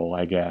die roll,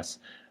 I guess,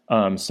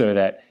 so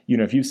that,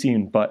 if you've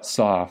seen but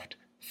soft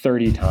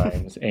 30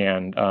 times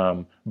and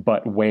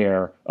but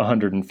where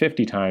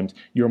 150 times,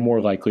 you're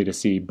more likely to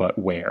see but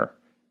where.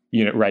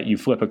 Right? You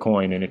flip a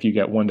coin, and if you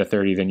get 1 to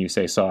 30, then you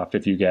say soft.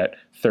 If you get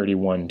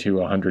 31 to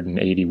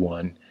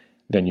 181,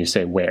 then you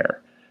say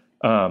where.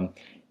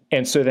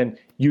 And so then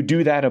you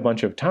do that a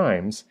bunch of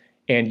times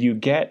and you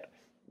get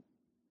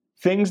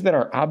things that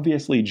are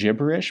obviously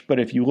gibberish, but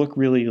if you look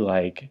really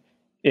like,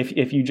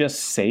 if you just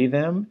say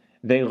them,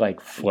 they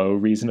like flow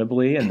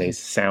reasonably and they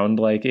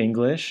sound like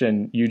English,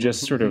 and you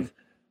just sort of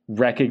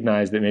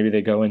recognize that maybe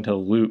they go into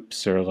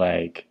loops or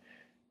like,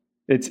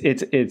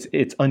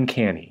 it's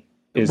uncanny.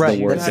 Is right,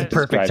 the word that's a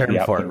perfect term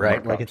for it,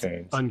 right? Like it's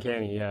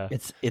uncanny, yeah.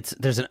 It's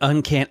there's an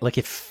uncanny, like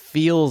it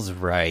feels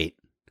right.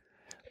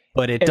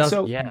 But it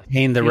doesn't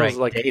contain the right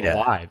data.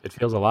 Alive. It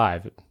feels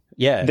alive.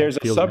 Yeah. There's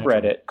a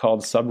subreddit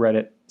called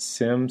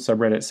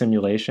subreddit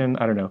simulation.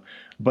 I don't know.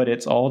 But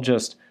it's all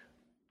just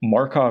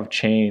Markov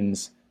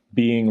chains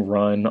being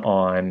run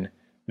on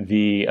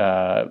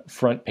the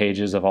front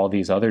pages of all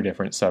these other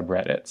different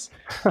subreddits.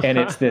 And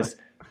it's this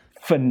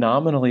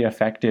phenomenally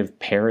effective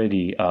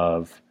parody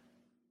of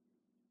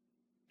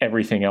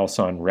everything else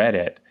on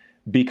Reddit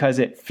because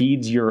it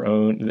feeds their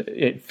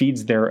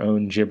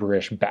own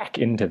gibberish back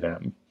into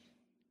them.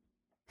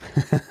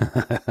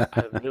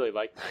 I really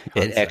like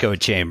that it echo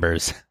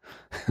chambers.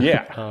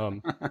 Yeah.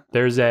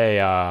 There's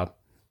a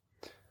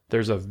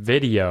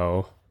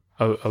video,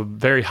 a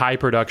very high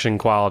production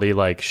quality,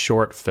 like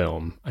short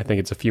film. I think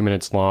it's a few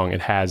minutes long.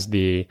 It has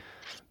the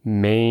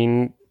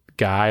main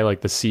guy, like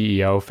the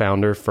CEO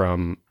founder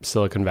from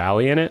Silicon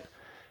Valley in it.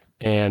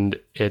 And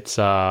it's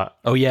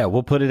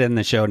we'll put it in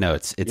the show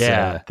notes.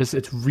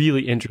 It's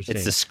really interesting.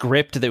 It's the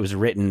script that was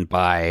written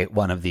by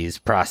one of these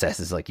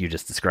processes like you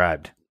just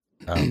described.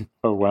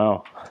 Oh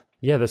wow.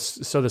 Yeah,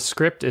 so the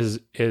script is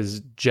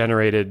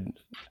generated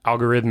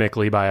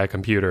algorithmically by a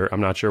computer.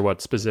 I'm not sure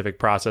what specific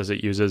process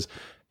it uses.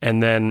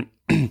 And then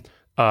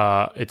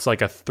it's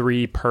like a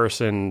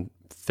 3-person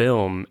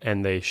film,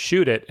 and they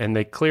shoot it, and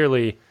they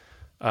clearly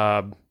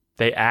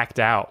they act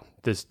out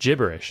this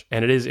gibberish,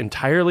 and it is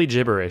entirely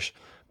gibberish.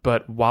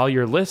 But while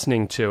you're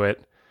listening to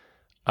it,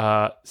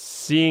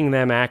 seeing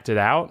them act it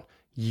out,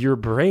 your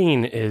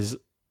brain is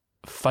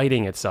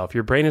fighting itself.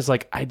 Your brain is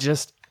like, I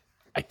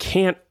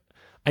can't.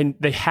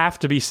 They have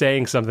to be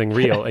saying something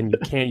real, and you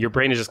can't. Your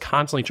brain is just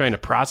constantly trying to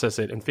process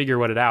it and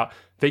figure it out,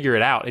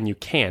 and you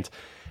can't.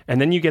 And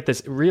then you get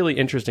this really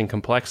interesting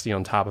complexity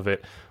on top of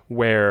it,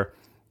 where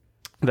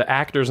the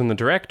actors and the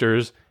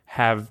directors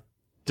have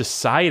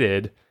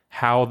decided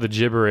how the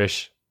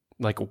gibberish,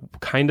 like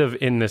kind of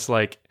in this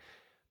like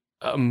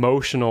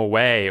emotional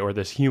way or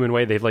this human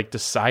way, they've like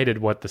decided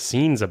what the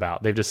scene's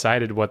about. They've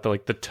decided what the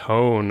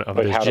tone of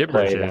this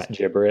gibberish is. That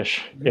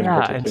gibberish.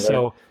 Yeah, and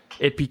so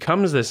it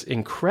becomes this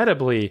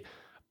incredibly,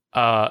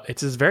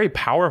 it's this very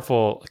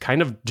powerful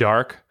kind of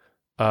dark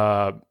 3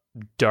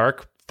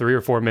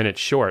 or 4 minute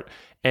short.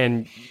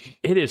 And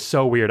it is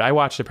so weird. I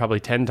watched it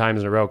probably 10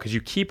 times in a row because you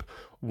keep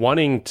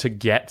wanting to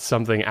get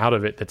something out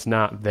of it that's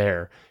not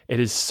there. It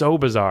is so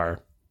bizarre.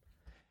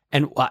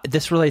 And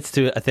this relates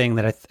to a thing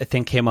that I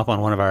think came up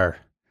on one of our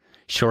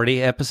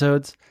Shorty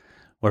episodes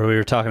where we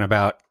were talking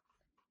about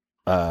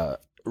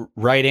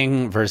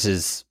writing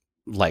versus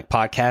like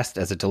podcast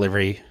as a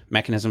delivery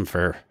mechanism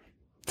for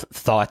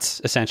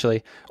thoughts,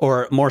 essentially,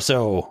 or more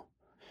so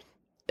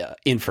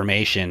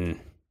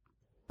information,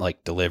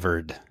 like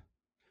delivered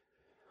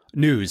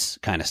news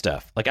kind of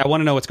stuff. Like, I want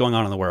to know what's going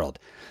on in the world.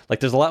 Like,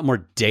 there's a lot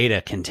more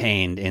data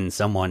contained in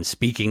someone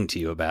speaking to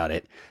you about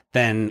it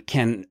than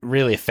can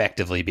really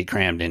effectively be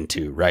crammed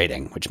into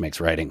writing, which makes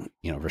writing,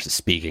 versus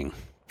speaking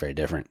very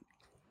different.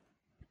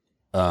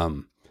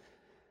 And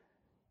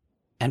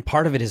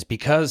part of it is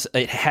because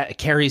it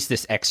carries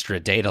this extra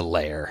data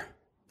layer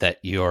that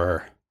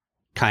you're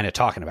kind of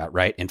talking about,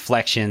 right?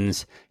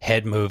 Inflections,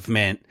 head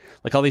movement,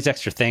 like all these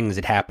extra things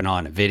that happen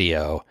on a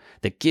video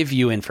that give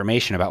you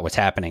information about what's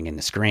happening in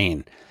the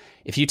screen.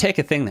 If you take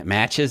a thing that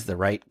matches the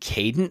right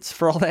cadence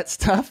for all that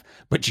stuff,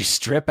 but you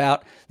strip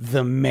out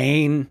the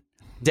main,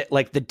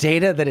 like the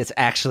data that it's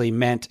actually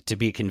meant to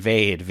be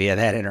conveyed via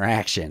that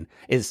interaction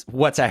is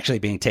what's actually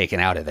being taken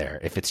out of there,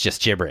 if it's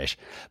just gibberish.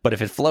 But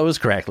if it flows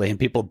correctly and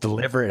people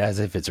deliver it as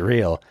if it's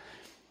real,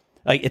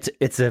 like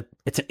it's an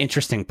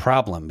interesting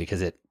problem, because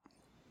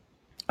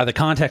the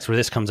context where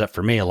this comes up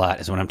for me a lot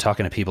is when I'm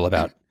talking to people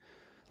about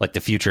like the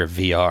future of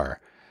VR,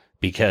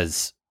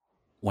 because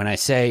when I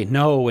say,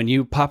 no, when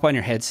you pop on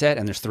your headset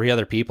and there's 3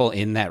 other people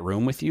in that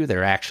room with you,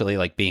 they're actually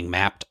like being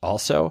mapped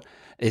also.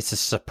 It's a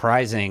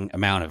surprising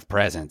amount of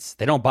presence.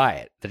 They don't buy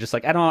it. They're just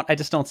like, I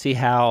just don't see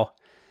how.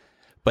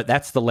 But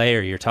that's the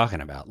layer you're talking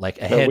about. Like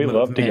a head movement. We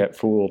love to get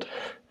fooled.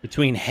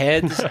 Between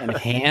heads and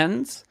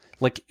hands,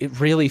 like it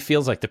really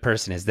feels like the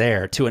person is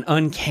there to an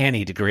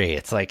uncanny degree.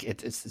 It's like,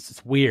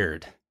 it's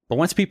weird. But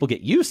once people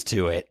get used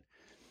to it,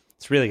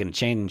 it's really going to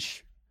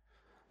change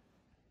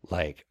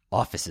like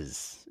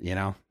offices, you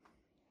know?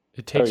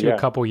 It takes you a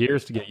couple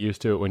years to get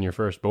used to it when you're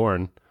first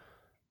born,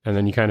 and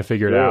then you kind of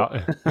figure it out,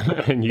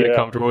 and you get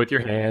comfortable with your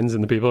hands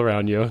and the people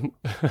around you.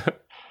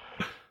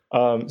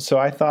 So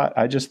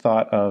I just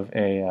thought of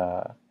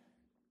an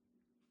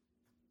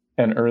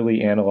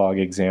early analog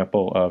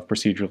example of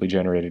procedurally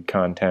generated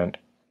content.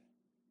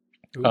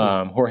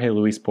 Jorge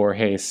Luis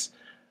Borges,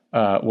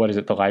 what is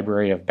it? The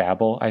Library of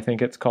Babel, I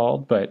think it's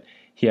called, but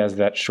he has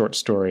that short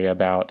story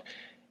about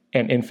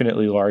an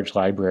infinitely large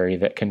library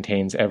that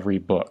contains every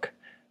book,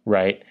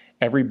 right?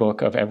 Every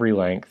book of every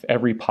length,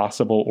 every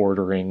possible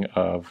ordering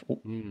of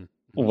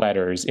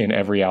letters in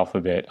every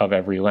alphabet of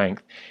every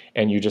length.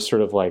 And you just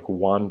sort of like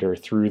wander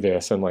through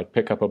this and like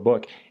pick up a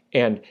book.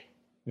 And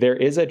there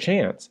is a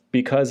chance,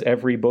 because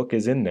every book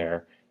is in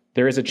there,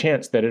 there is a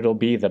chance that it'll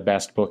be the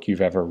best book you've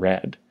ever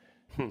read,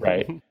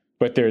 right?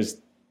 But there's,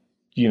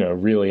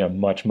 really a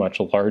much, much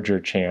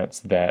larger chance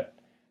that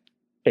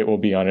it will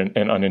be on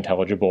an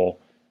unintelligible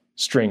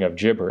string of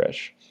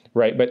gibberish,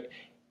 right? But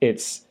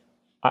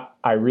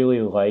I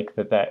really like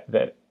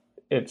that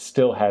it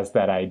still has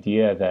that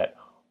idea that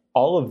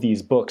all of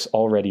these books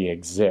already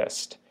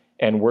exist,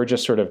 and we're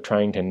just sort of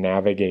trying to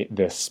navigate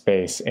this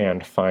space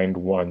and find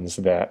ones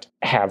that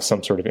have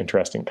some sort of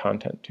interesting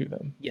content to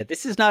them. Yeah,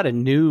 this is not a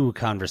new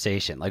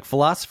conversation. Like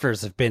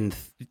philosophers have been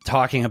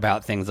talking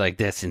about things like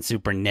this in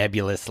super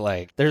nebulous,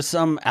 like there's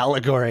some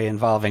allegory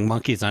involving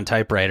monkeys on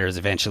typewriters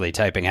eventually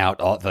typing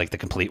out all like the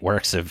complete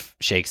works of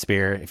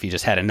Shakespeare. If you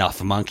just had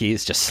enough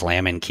monkeys just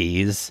slamming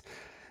keys,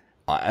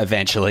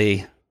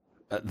 eventually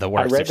the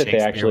works of Shakespeare. I read that they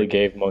actually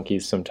gave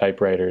monkeys some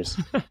typewriters.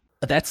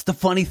 That's the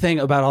funny thing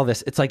about all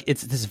this. It's like,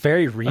 it's this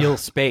very real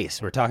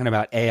space. We're talking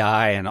about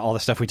AI and all the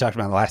stuff we talked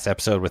about in the last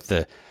episode with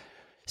the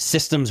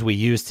systems we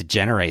use to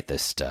generate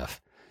this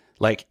stuff.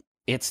 Like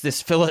it's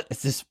this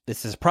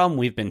problem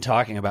we've been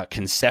talking about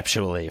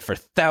conceptually for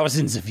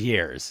thousands of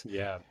years.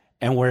 Yeah.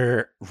 And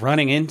we're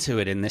running into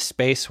it in this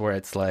space where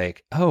it's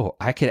like, oh,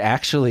 I could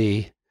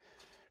actually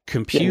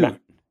compute. Yeah,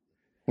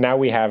 now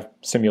we have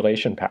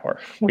simulation power.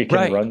 We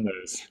can run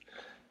those.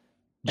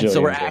 And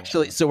so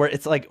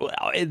it's like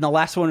in the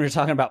last one we were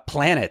talking about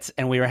planets,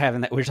 and we were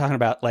talking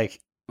about like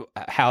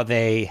how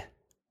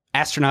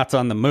astronauts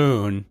on the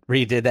moon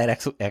redid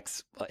that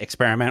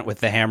experiment with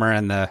the hammer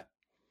and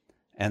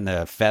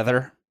the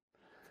feather,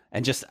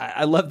 and just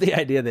I love the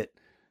idea that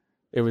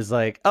it was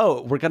like,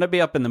 oh, we're gonna be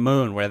up in the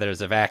moon where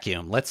there's a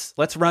vacuum. Let's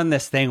run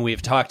this thing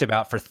we've talked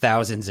about for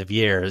thousands of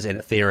years in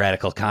a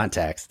theoretical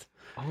context.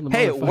 Oh,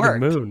 hey, it worked.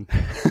 Moon.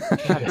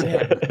 God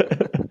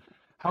damn.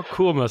 How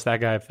cool must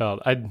that guy have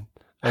felt?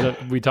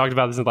 We talked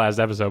about this in the last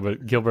episode,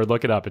 but Gilbert,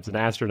 look it up. It's an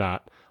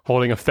astronaut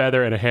holding a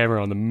feather and a hammer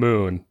on the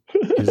moon.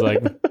 He's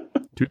like,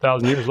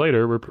 2,000 years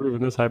later, we're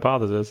proving this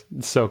hypothesis.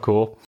 It's so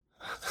cool.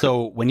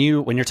 So when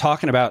you're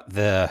talking about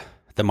the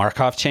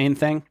Markov chain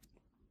thing,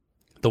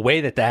 the way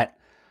that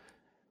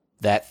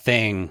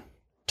thing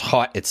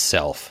taught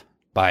itself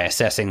by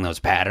assessing those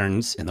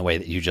patterns in the way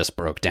that you just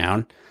broke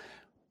down,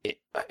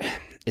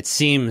 it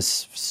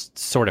seems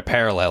sort of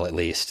parallel, at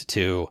least,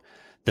 to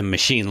the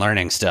machine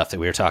learning stuff that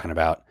we were talking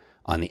about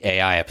on the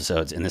AI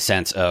episodes, in the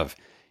sense of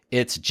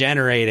it's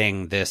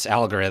generating this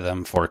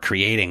algorithm for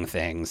creating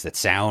things that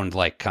sound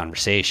like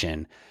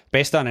conversation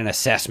based on an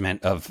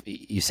assessment of,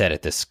 you said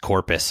it, this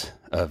corpus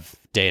of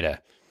data.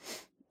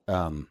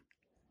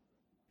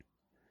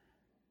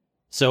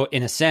 So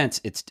in a sense,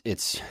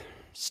 it's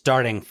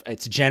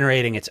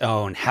generating its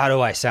own, how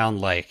do I sound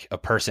like a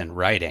person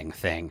writing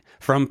thing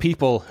from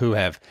people who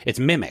it's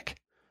mimic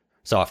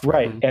software.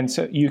 Right. And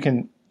so you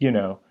can,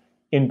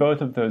 in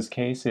both of those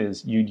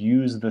cases, you'd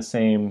use the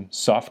same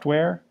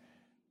software,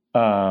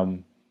 but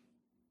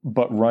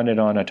run it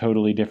on a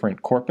totally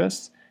different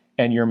corpus,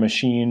 and your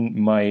machine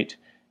might,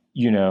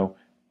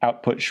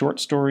 output short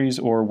stories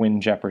or win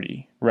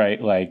Jeopardy,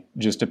 right? Like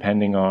just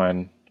depending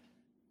on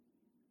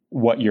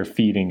what you're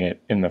feeding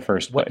it in the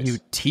first place. What you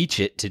teach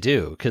it to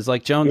do. Because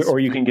like Jones... Or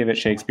you can give it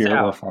Shakespeare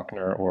or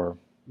Faulkner or...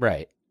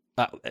 Right.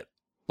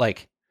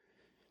 like,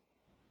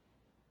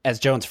 as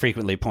Jones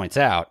frequently points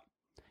out,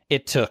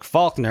 it took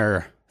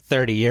Faulkner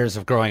 30 years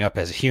of growing up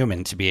as a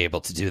human to be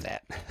able to do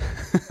that.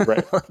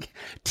 Right. Like,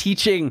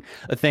 teaching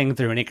a thing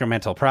through an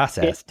incremental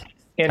process.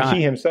 And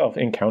he himself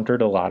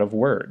encountered a lot of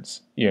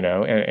words,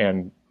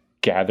 and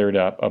gathered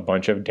up a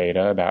bunch of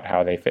data about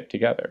how they fit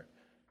together.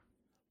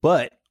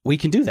 But we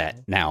can do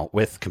that now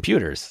with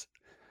computers.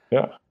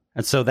 Yeah.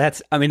 And so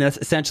that's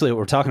essentially what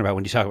we're talking about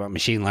when you talk about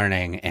machine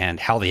learning and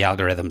how the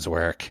algorithms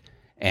work,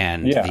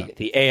 and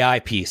the AI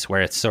piece,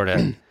 where it's sort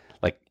of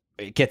like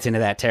it gets into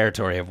that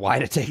territory of why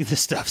to take this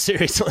stuff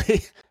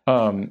seriously.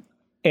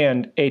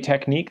 And a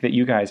technique that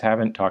you guys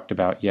haven't talked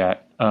about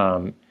yet,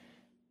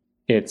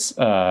 it's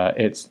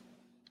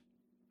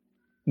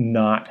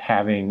not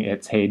having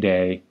its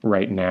heyday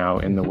right now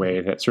in the way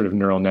that sort of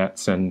neural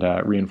nets and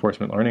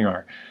reinforcement learning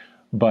are.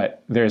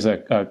 But there's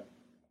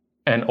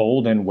an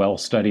old and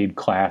well-studied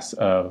class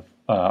of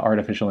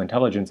artificial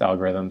intelligence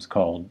algorithms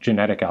called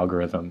genetic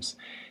algorithms.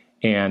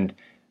 And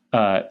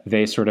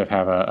they sort of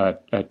have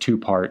a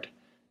two-part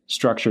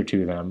structure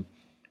to them.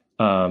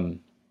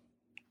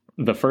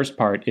 The first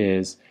part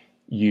is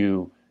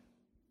you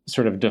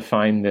sort of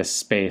define this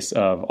space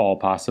of all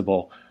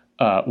possible.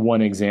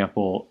 One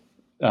example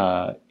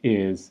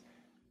is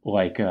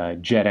like a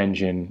jet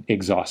engine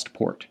exhaust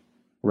port,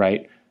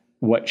 right?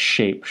 What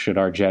shape should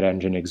our jet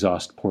engine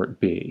exhaust port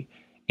be?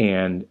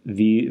 And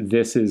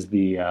this is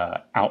the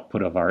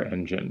output of our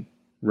engine,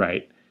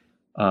 right?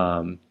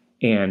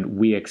 And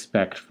we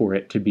expect for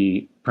it to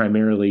be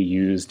primarily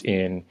used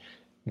in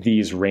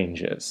these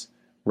ranges,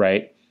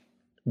 right?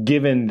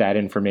 Given that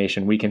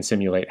information, we can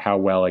simulate how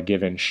well a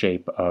given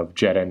shape of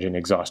jet engine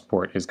exhaust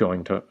port is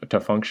going to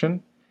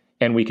function,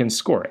 and we can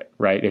score it,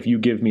 right? If you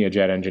give me a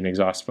jet engine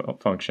exhaust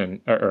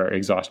function or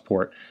exhaust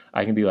port,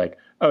 I can be like,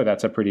 oh,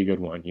 that's a pretty good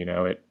one.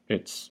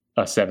 It's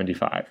a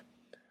 75.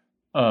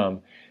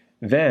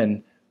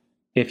 Then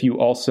if you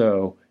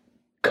also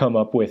come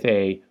up with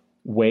a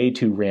way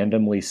to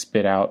randomly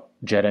spit out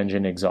jet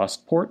engine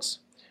exhaust ports,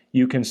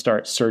 you can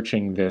start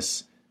searching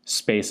this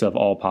space of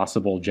all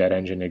possible jet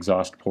engine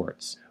exhaust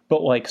ports.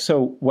 But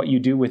so what you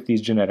do with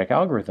these genetic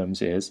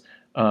algorithms is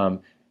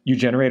you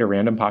generate a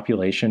random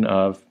population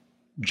of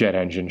jet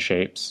engine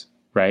shapes,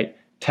 right?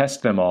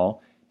 Test them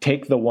all,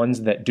 take the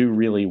ones that do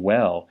really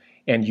well,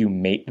 and you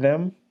mate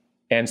them.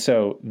 And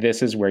so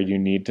this is where you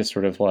need to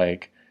sort of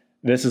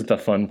this is the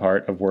fun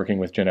part of working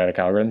with genetic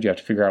algorithms. You have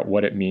to figure out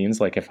what it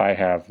means. Like if I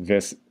have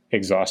this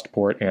exhaust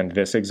port and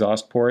this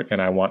exhaust port,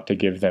 and I want to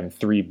give them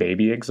 3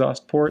 baby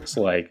exhaust ports,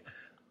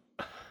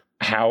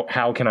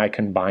 how can I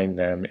combine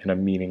them in a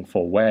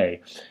meaningful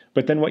way?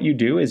 But then what you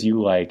do is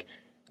you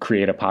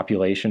create a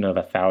population of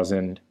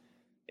 1,000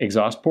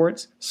 exhaust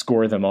ports,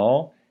 score them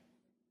all,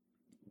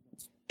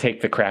 take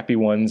the crappy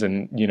ones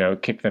and,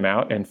 kick them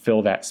out, and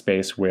fill that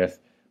space with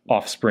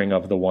offspring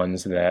of the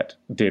ones that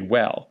did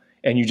well.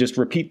 And you just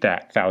repeat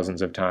that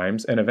thousands of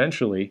times, and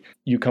eventually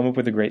you come up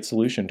with a great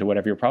solution to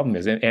whatever your problem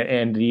is.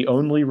 And the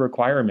only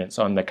requirements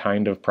on the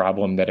kind of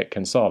problem that it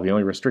can solve, the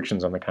only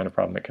restrictions on the kind of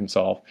problem it can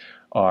solve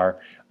are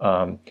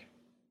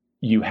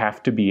you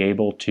have to be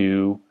able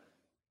to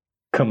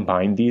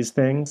combine these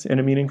things in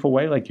a meaningful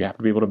way. You have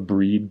to be able to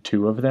breed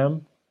 2 of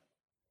them.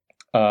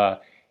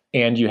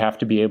 And you have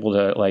to be able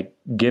to,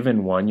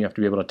 given one, you have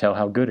to be able to tell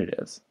how good it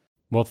is.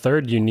 Well,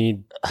 third, you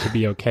need to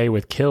be okay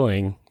with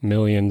killing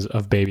millions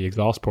of baby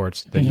exhaust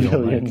ports that you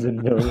don't like. Millions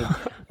and millions.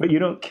 But you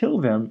don't kill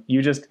them.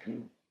 You just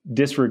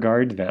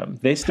disregard them.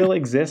 They still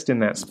exist in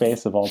that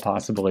space of all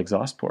possible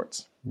exhaust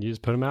ports. You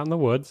just put them out in the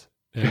woods,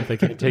 and if they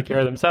can't take care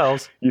of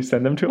themselves, you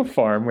send them to a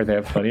farm where they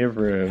have plenty of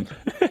room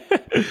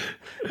to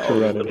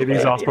run in baby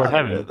exhaust port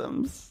heaven.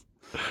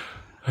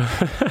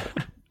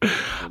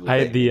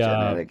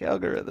 Genetic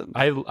algorithms.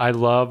 I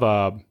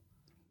love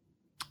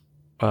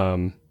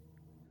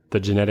the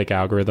genetic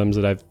algorithms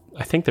that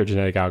I think they're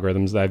genetic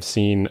algorithms that I've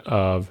seen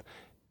of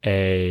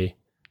a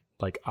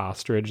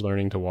ostrich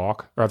learning to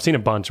walk, or I've seen a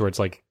bunch where it's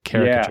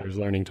caricatures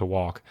learning to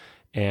walk,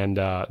 and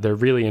they're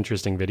really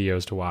interesting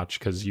videos to watch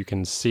because you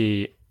can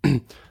see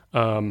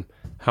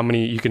how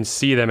many you can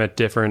see them at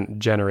different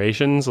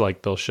generations.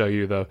 They'll show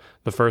you the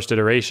first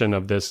iteration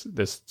of this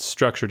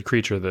structured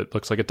creature that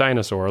looks like a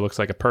dinosaur, or looks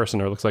like a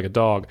person, or looks like a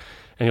dog,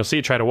 and you'll see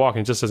it try to walk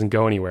and it just doesn't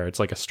go anywhere. It's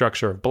like a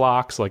structure of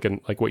blocks, like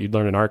what you'd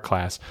learn in art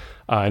class,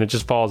 and it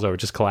just falls over, it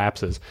just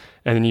collapses.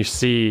 And then you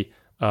see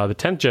the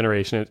 10th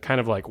generation, it kind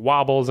of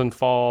wobbles and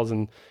falls,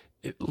 and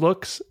it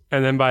looks,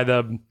 and then by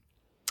the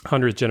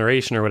 100th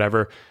generation or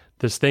whatever,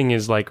 this thing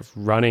is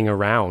running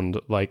around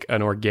like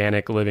an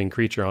organic living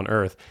creature on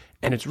Earth.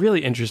 And it's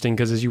really interesting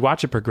because as you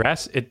watch it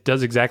progress, it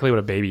does exactly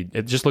what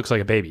it just looks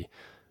like a baby.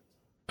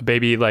 A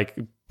baby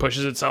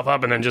pushes itself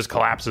up and then just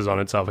collapses on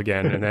itself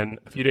again. And then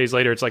a few days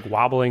later, it's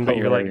wobbling, but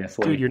you're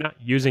dude, you're not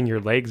using your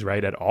legs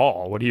right at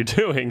all. What are you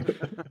doing?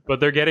 But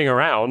they're getting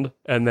around.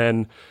 And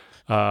then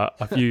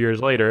a few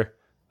years later,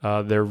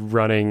 they're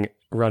running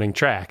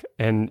track.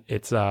 And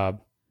it's,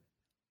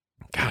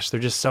 gosh,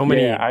 there're just so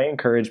many. Yeah, I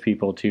encourage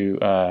people to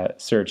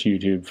search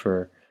YouTube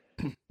for,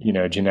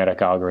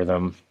 genetic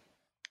algorithm.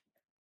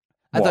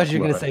 I thought you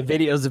were going to run. say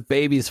videos of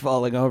babies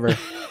falling over.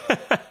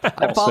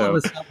 I follow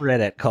a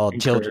subreddit called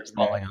Children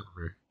Falling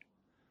Over.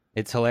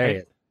 It's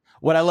hilarious.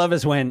 What I love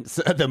is when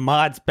the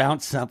mods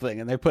bounce something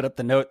and they put up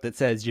the note that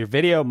says, your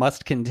video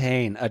must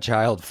contain a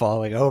child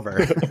falling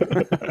over.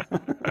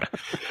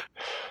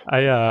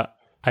 I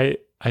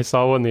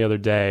saw one the other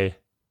day.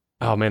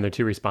 Oh man, there are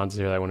two responses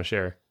here that I want to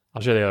share.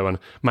 I'll share the other one.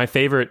 My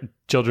favorite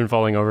children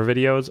falling over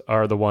videos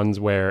are the ones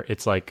where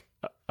it's like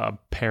a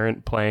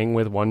parent playing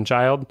with one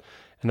child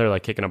and they're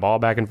like kicking a ball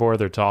back and forth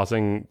or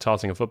tossing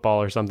a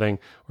football or something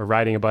or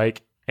riding a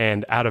bike,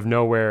 and out of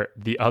nowhere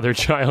the other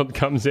child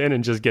comes in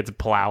and just gets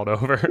plowed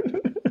over.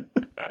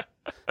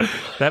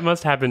 That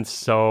must happen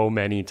so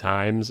many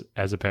times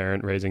as a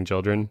parent raising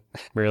children,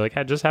 where you're like,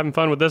 hey, just having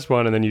fun with this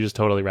one, and then you just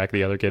totally wreck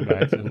the other kid by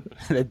accident.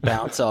 They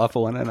bounce off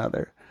one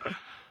another.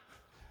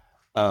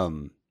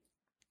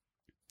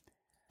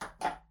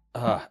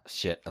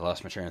 Shit, I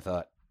lost my train of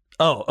thought.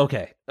 Oh,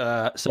 okay.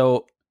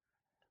 So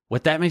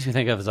what that makes me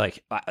think of is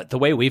like the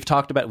way we've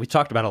talked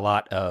about a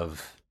lot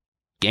of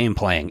game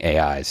playing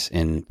AIs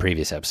in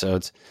previous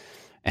episodes,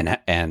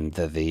 and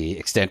the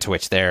extent to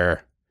which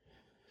they're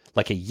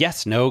like a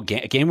yes/no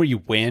game, a game where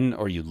you win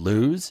or you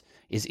lose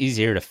is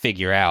easier to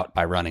figure out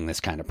by running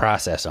this kind of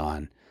process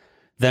on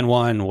than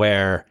one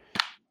where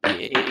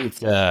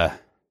there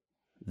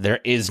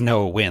is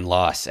no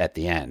win-loss at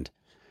the end.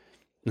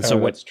 And so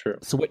that's true.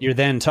 So what you're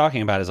then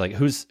talking about is like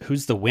who's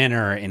the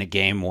winner in a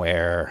game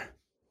where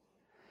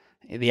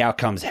the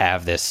outcomes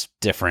have this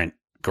different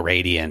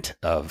gradient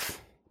of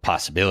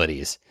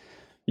possibilities.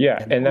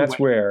 Yeah, and that's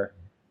where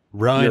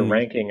your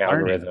ranking learning.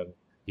 algorithm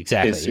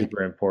Exactly. is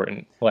super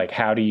important. Like,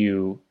 how do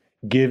you,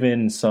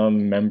 given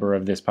some member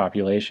of this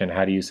population,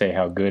 how do you say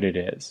how good it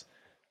is?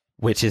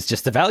 Which is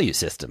just a value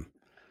system,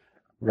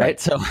 right?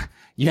 So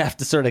you have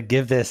to sort of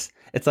give this,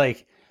 it's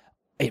like,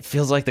 it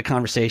feels like the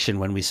conversation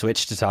when we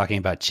switch to talking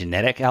about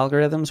genetic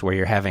algorithms, where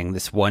you're having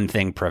this one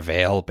thing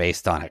prevail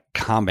based on a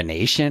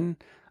combination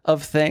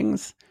of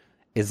things,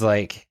 is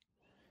like,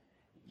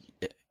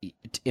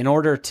 in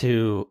order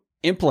to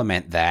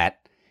implement that,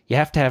 you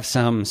have to have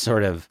some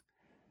sort of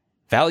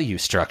value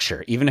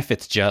structure, even if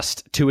it's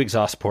just 2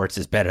 exhaust ports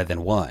is better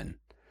than 1.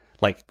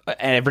 Like,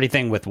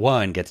 everything with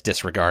 1 gets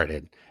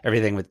disregarded.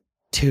 Everything with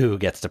 2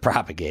 gets to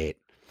propagate.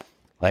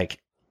 Like,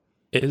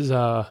 is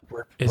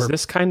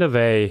this kind of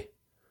a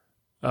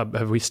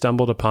have we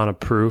stumbled upon a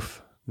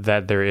proof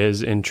that there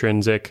is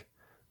intrinsic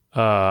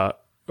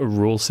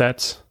rule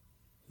sets,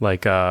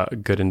 like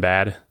good and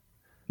bad?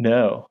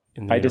 No,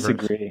 I universe?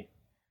 Disagree.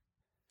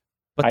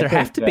 But there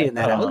have to be in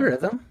that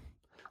algorithm.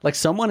 Like,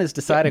 someone is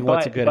deciding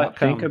what's a good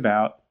outcome. Think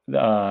about,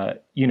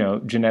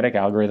 genetic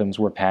algorithms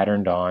were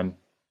patterned on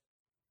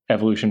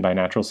evolution by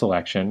natural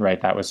selection, right?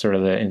 That was sort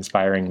of the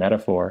inspiring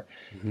metaphor.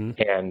 Mm-hmm.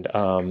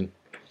 And,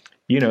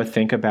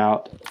 think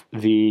about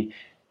the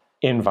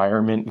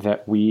environment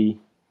that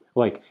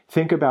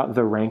think about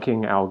the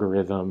ranking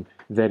algorithm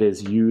that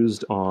is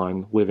used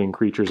on living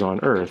creatures on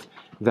Earth.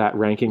 That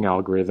ranking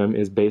algorithm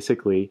is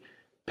basically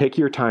pick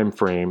your time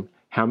frame.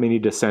 How many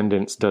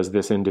descendants does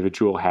this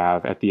individual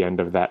have at the end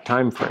of that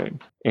time frame?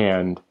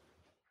 And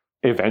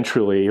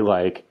eventually,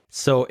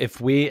 so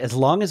as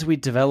long as we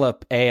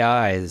develop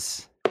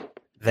AIs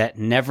that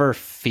never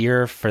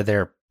fear for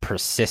their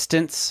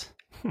persistence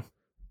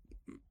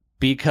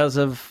because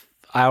of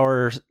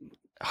our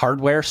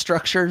hardware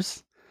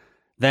structures,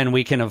 then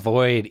we can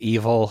avoid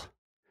evil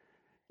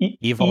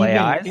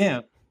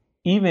AIs.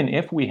 Even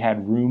if we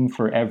had room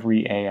for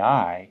every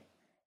AI,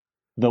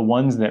 the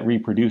ones that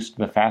reproduced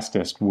the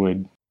fastest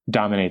would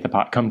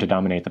come to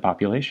dominate the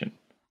population.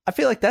 I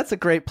feel like that's a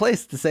great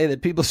place to say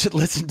that people should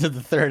listen to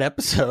the 3rd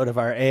episode of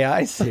our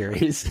AI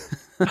series,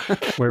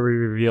 where we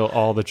reveal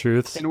all the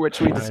truths, in which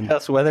we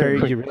discuss whether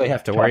you really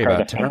have to worry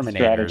about Terminators.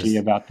 Strategy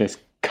about this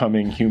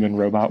coming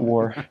human-robot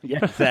war.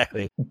 Yeah,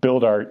 exactly.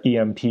 Build our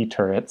EMP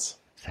turrets.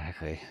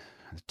 Exactly.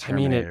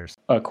 Terminators.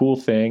 A cool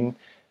thing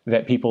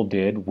that people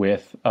did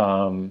with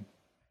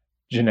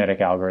genetic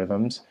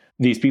algorithms.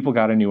 These people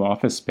got a new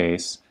office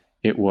space.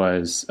 It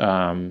was,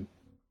 they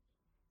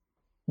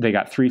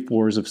got 3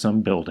 floors of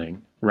some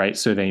building, right?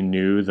 So they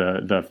knew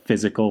the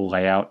physical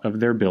layout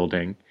of their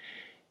building.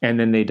 And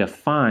then they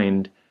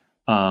defined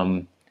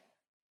some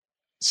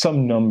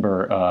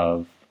number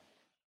of,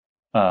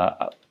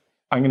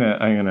 I'm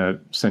gonna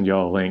send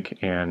y'all a link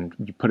and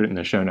you put it in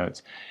the show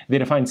notes. They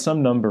defined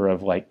some number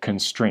of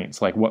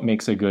constraints, like what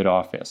makes a good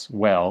office.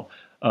 Well,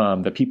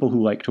 the people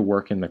who like to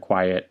work in the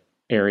quiet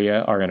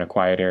area are in a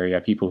quiet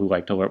area. People who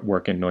like to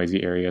work in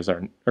noisy areas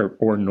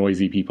or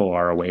noisy people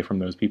are away from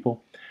those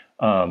people.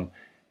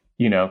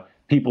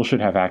 People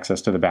should have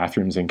access to the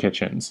bathrooms and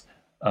kitchens.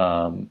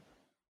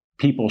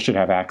 People should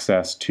have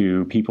access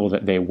to people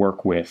that they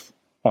work with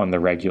on the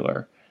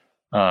regular.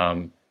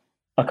 A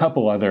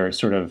couple other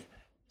sort of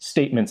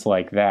statements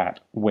like that,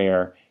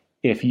 where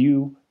if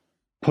you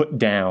put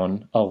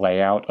down a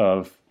layout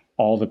of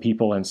all the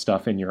people and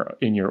stuff in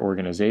your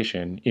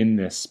organization in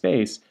this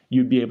space,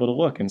 you'd be able to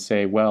look and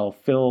say, well,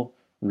 Phil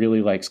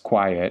really likes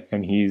quiet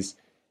and he's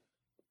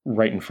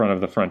right in front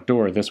of the front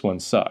door. This one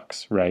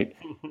sucks, right?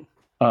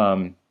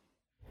 And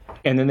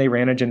then they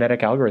ran a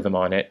genetic algorithm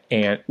on it,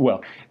 and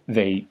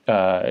they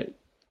ran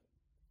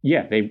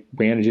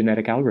a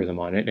genetic algorithm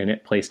on it, and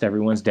it placed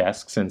everyone's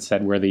desks and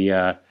said where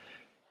the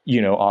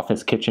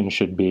office kitchen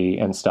should be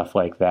and stuff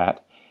like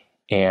that.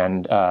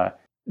 And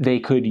they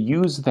could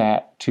use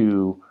that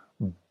to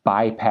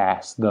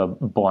bypass the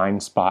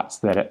blind spots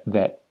that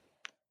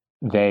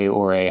they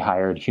or a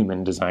hired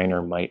human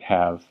designer might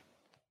have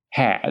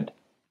had.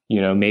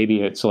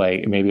 Maybe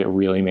it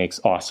really makes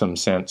awesome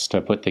sense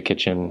to put the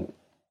kitchen,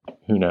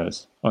 who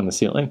knows, on the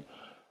ceiling.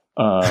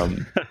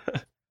 That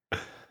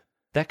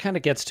kind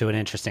of gets to an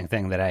interesting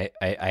thing that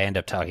I end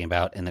up talking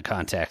about in the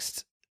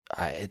context.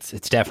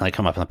 It's definitely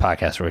come up in the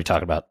podcast where we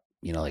talk about,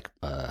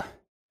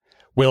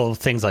 will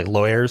things like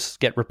lawyers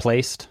get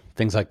replaced?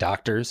 Things like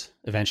doctors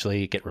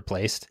eventually get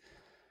replaced?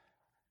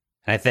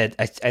 And I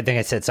think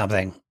I said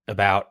something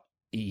about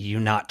you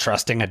not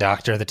trusting a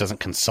doctor that doesn't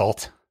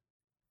consult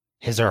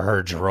his or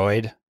her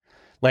droid.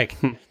 Like,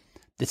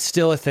 it's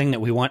still a thing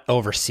that we want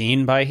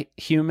overseen by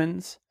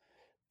humans.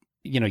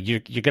 You're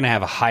going to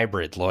have a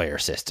hybrid lawyer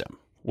system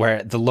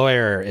where the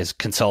lawyer is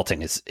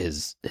consulting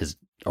his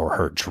or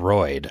her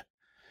droid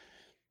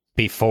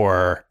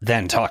before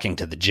then talking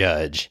to the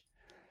judge.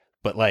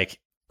 But like,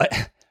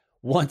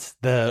 once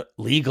the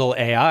legal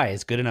AI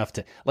is good enough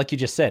to, like you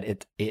just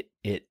said,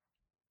 it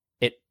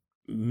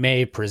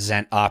may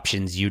present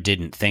options you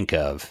didn't think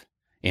of,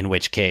 in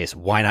which case,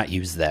 why not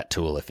use that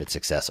tool if it's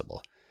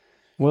accessible?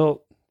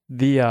 Well,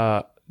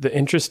 the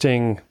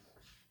interesting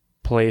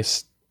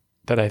place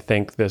that I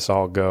think this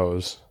all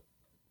goes,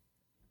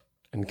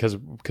 and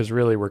because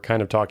really we're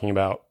kind of talking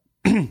about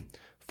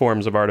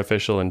forms of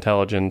artificial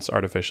intelligence,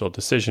 artificial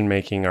decision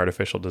making,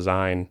 artificial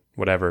design,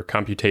 whatever,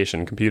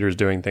 computation, computers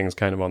doing things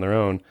kind of on their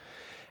own.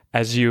 I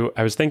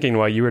was thinking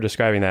while you were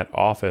describing that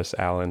office,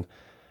 Alan,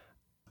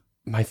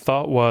 my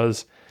thought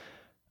was,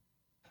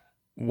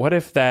 what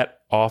if that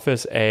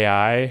office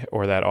AI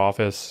or that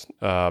office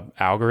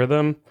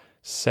algorithm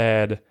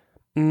said,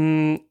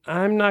 I'm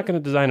not going to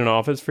design an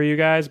office for you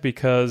guys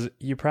because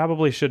you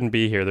probably shouldn't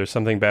be here. There's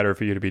something better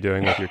for you to be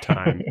doing with your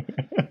time.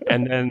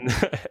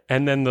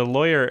 and then the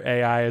lawyer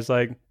AI is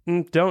like,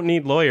 don't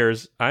need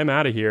lawyers. I'm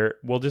out of here.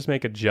 We'll just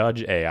make a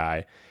judge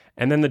AI.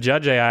 And then the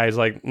judge AI is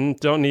like,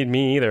 don't need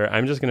me either.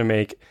 I'm going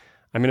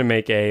to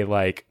make a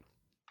like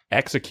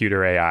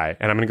executor AI,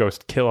 and I'm going to go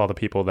kill all the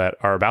people that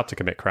are about to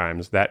commit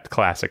crimes. That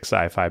classic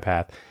sci-fi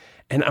path.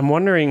 And I'm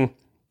wondering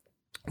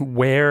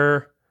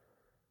where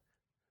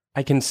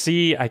I can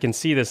see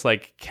this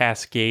like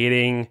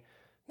cascading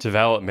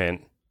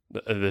development,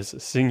 this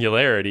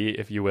singularity,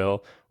 if you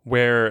will,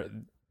 where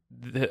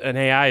an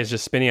AI is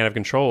just spinning out of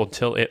control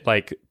until it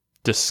like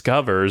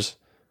discovers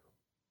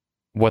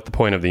what the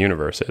point of the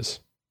universe is.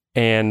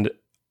 And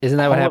isn't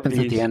that what happens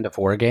at the end of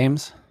War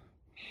Games?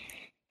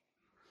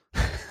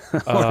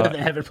 Where they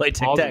haven't played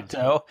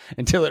tic-tac-toe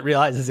until it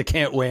realizes it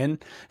can't win,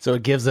 so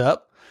it gives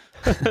up.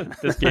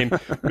 This game,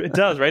 it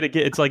does, right?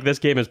 It's like this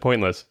game is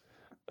pointless.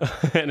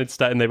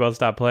 And they both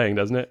stop playing,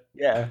 doesn't it?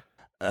 Yeah.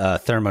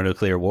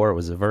 Thermonuclear war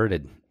was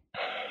averted.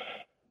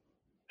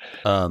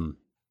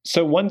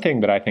 So one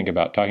thing that I think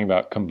about talking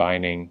about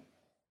combining,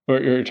 or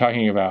you're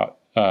talking about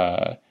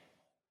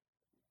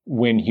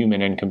when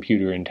human and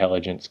computer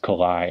intelligence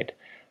collide.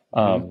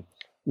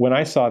 When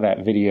I saw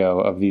that video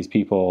of these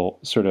people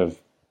sort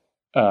of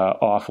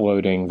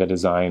offloading the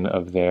design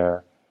of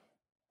their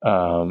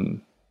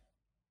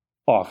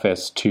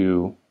office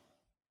to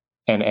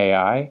an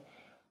AI,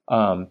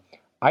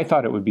 I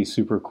thought it would be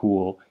super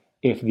cool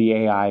if the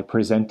AI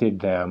presented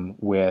them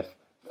with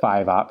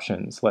 5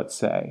 options, let's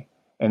say,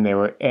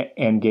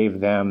 and gave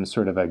them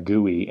sort of a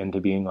GUI into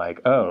being like,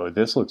 oh,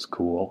 this looks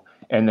cool.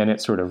 And then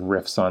it sort of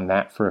riffs on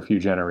that for a few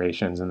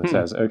generations and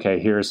says, okay,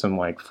 here are some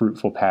like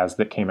fruitful paths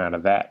that came out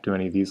of that. Do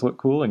any of these look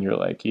cool? And you're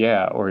like,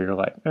 yeah. Or you're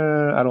like,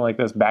 I don't like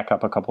this. Back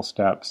up a couple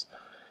steps.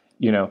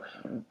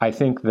 I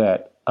think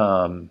that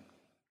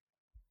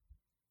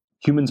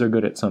humans are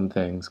good at some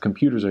things.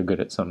 Computers are good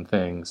at some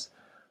things.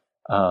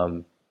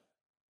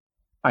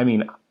 I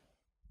mean,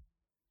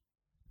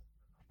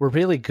 we're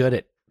really good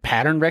at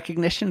pattern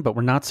recognition, but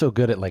we're not so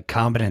good at like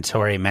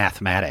combinatory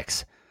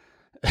mathematics.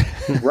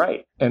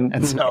 Right.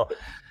 And so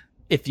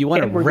if you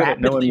want to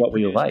rapidly knowing what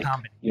we like,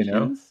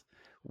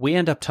 we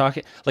end up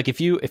talking like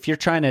if you're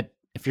trying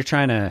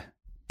to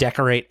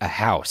decorate a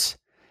house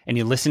and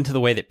you listen to the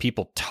way that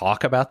people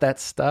talk about that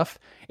stuff,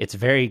 it's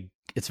very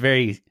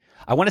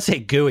I want to say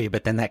GUI,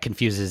 but then that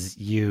confuses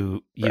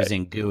you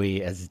using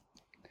GUI as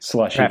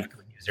slushy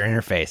user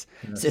interface.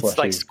 It's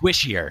like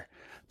squishier,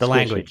 the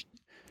language.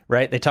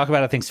 Right? They talk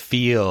about how things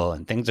feel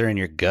and things are in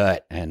your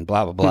gut and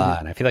blah, blah, blah.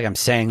 And I feel like I'm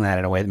saying that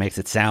in a way that makes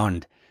it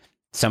sound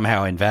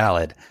somehow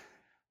invalid.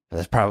 But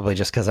that's probably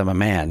just because I'm a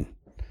man.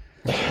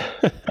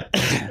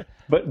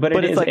 but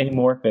it is like,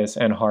 amorphous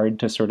and hard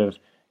to sort of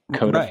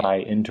codify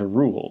into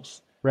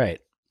rules. Right.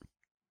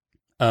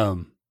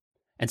 And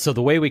so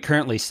the way we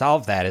currently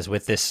solve that is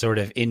with this sort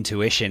of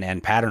intuition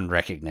and pattern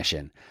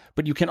recognition.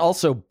 But you can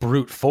also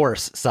brute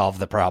force solve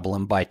the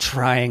problem by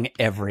trying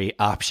every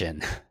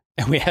option.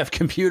 And we have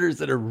computers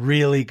that are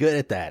really good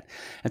at that.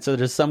 And so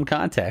there's some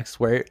context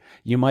where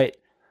you might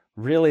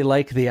really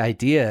like the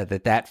idea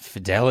that that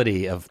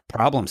fidelity of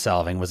problem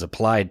solving was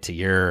applied to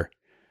your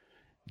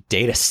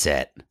data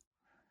set.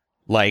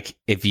 Like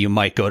if you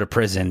might go to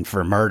prison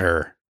for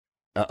murder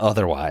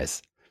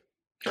otherwise.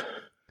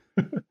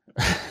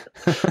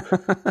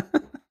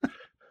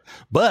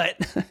 But,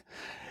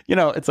 you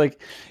know, it's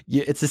like,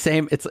 it's the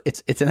same.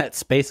 It's in that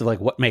space of like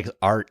what makes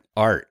art,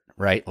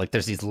 right? Like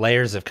there's these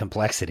layers of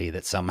complexity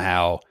that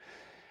somehow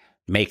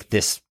make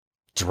this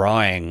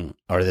drawing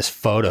or this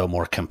photo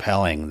more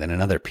compelling than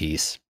another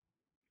piece.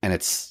 And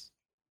it's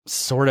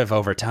sort of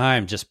over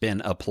time just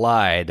been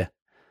applied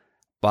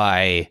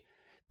by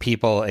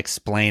people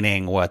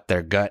explaining what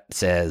their gut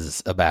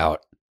says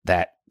about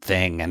that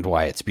thing and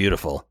why it's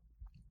beautiful.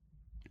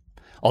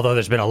 Although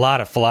there's been a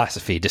lot of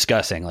philosophy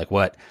discussing like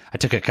what I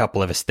took a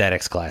couple of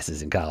aesthetics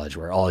classes in college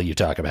where all you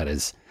talk about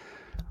is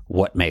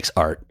what makes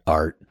art.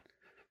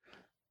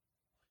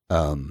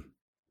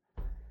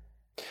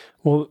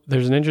 Well,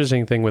 there's an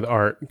interesting thing with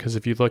art because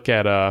if you look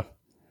at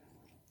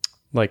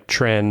like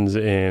trends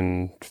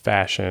in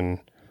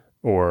fashion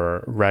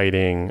or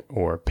writing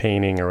or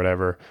painting or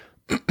whatever,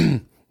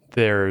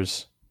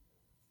 there's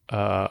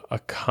a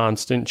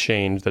constant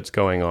change that's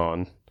going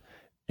on.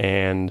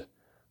 And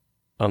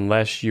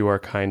unless you are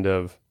kind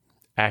of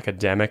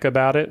academic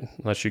about it,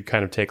 unless you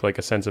kind of take like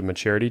a sense of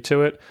maturity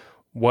to it,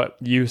 what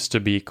used to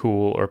be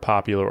cool or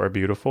popular or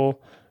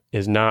beautiful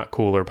is not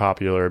cool or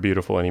popular or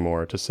beautiful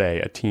anymore to, say,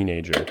 a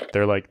teenager.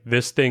 They're like,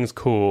 this thing's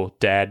cool,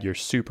 Dad, you're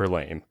super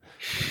lame.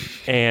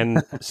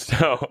 And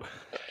so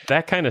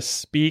that kind of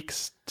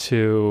speaks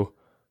to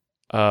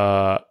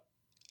the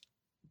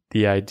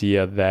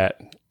idea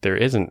that there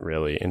isn't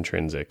really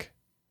intrinsic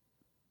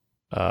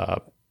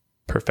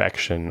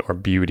perfection or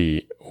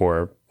beauty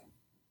or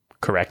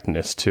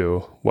correctness to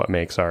what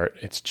makes art.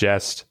 It's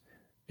just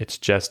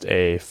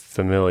a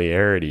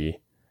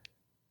familiarity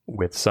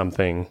with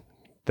something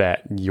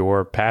that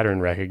your pattern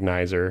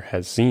recognizer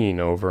has seen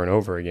over and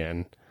over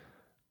again.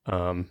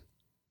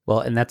 Well,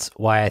 and that's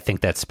why I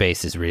think that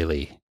space is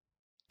really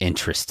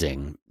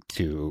interesting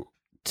to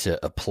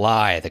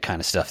apply the kind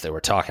of stuff that we're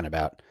talking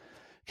about.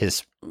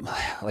 Because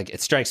like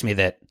it strikes me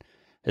that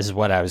this is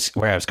where I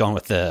was going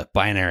with the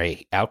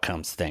binary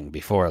outcomes thing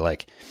before.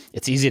 Like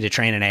it's easy to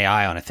train an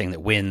AI on a thing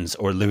that wins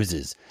or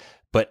loses.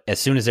 But as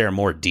soon as there are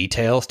more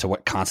details to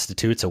what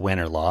constitutes a win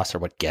or loss or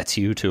what gets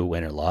you to a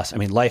win or loss, I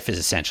mean, life is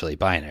essentially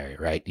binary,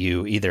 right?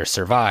 You either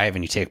survive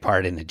and you take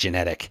part in a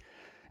genetic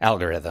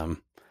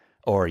algorithm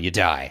or you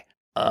die.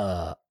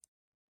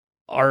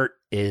 Art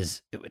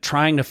is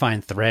trying to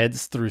find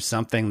threads through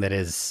something that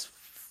is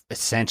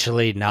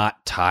essentially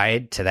not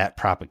tied to that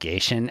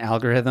propagation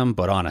algorithm,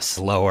 but on a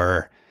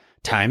slower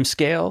time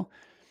scale.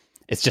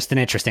 It's just an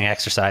interesting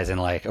exercise in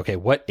like, okay,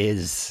 what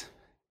is...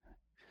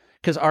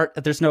 Because art,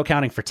 there's no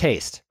accounting for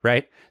taste,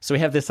 right? So we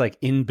have this like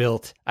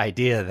inbuilt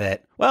idea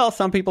that, well,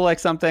 some people like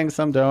some things,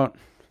 some don't.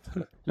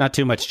 Not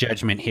too much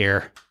judgment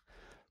here,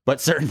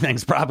 but certain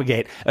things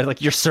propagate.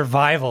 Like your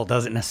survival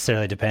doesn't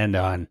necessarily depend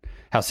on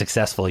how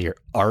successful your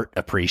art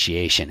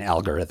appreciation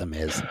algorithm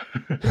is.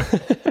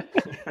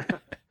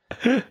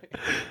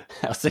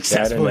 How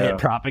successfully it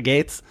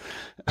propagates.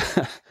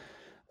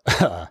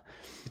 It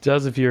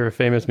does if you're a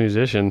famous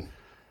musician.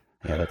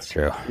 Yeah, that's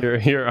true.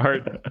 Your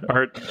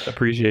art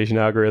appreciation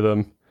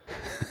algorithm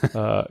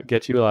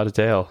gets you a lot of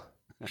tail.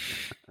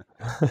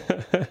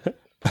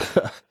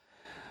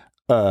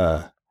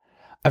 I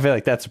feel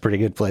like that's a pretty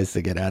good place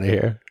to get out of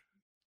here.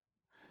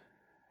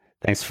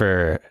 Thanks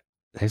for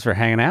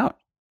hanging out,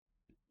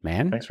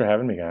 man. Thanks for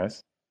having me,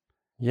 guys.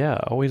 Yeah,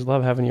 always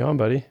love having you on,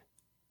 buddy.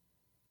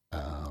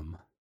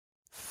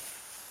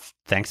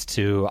 Thanks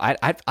to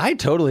I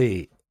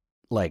totally.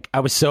 Like, I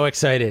was so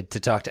excited to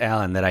talk to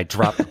Alan that I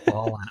dropped the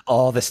ball on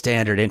all the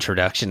standard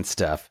introduction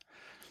stuff.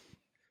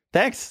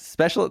 Thanks.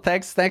 Special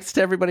thanks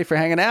to everybody for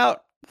hanging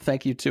out.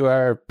 Thank you to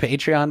our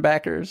Patreon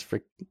backers for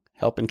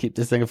helping keep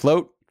this thing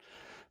afloat.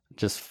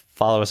 Just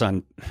follow us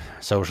on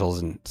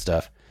socials and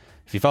stuff.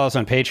 If you follow us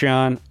on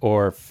Patreon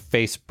or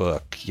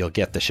Facebook, you'll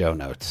get the show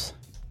notes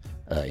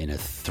in a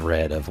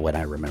thread of when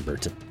I remember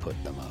to put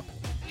them up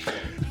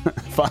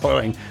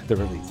following the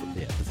release of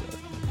the episode.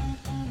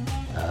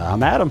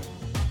 I'm Adam.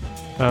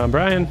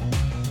 Brian.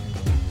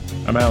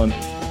 I'm Alan.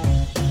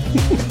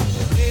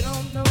 They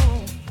don't know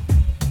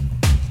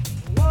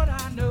what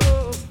I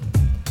know.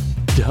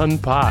 Done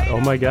pot. Oh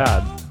my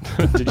God.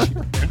 Did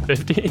you turn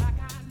 50?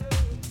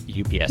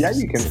 UPS. Yeah,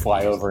 you can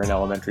fly over in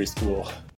elementary school.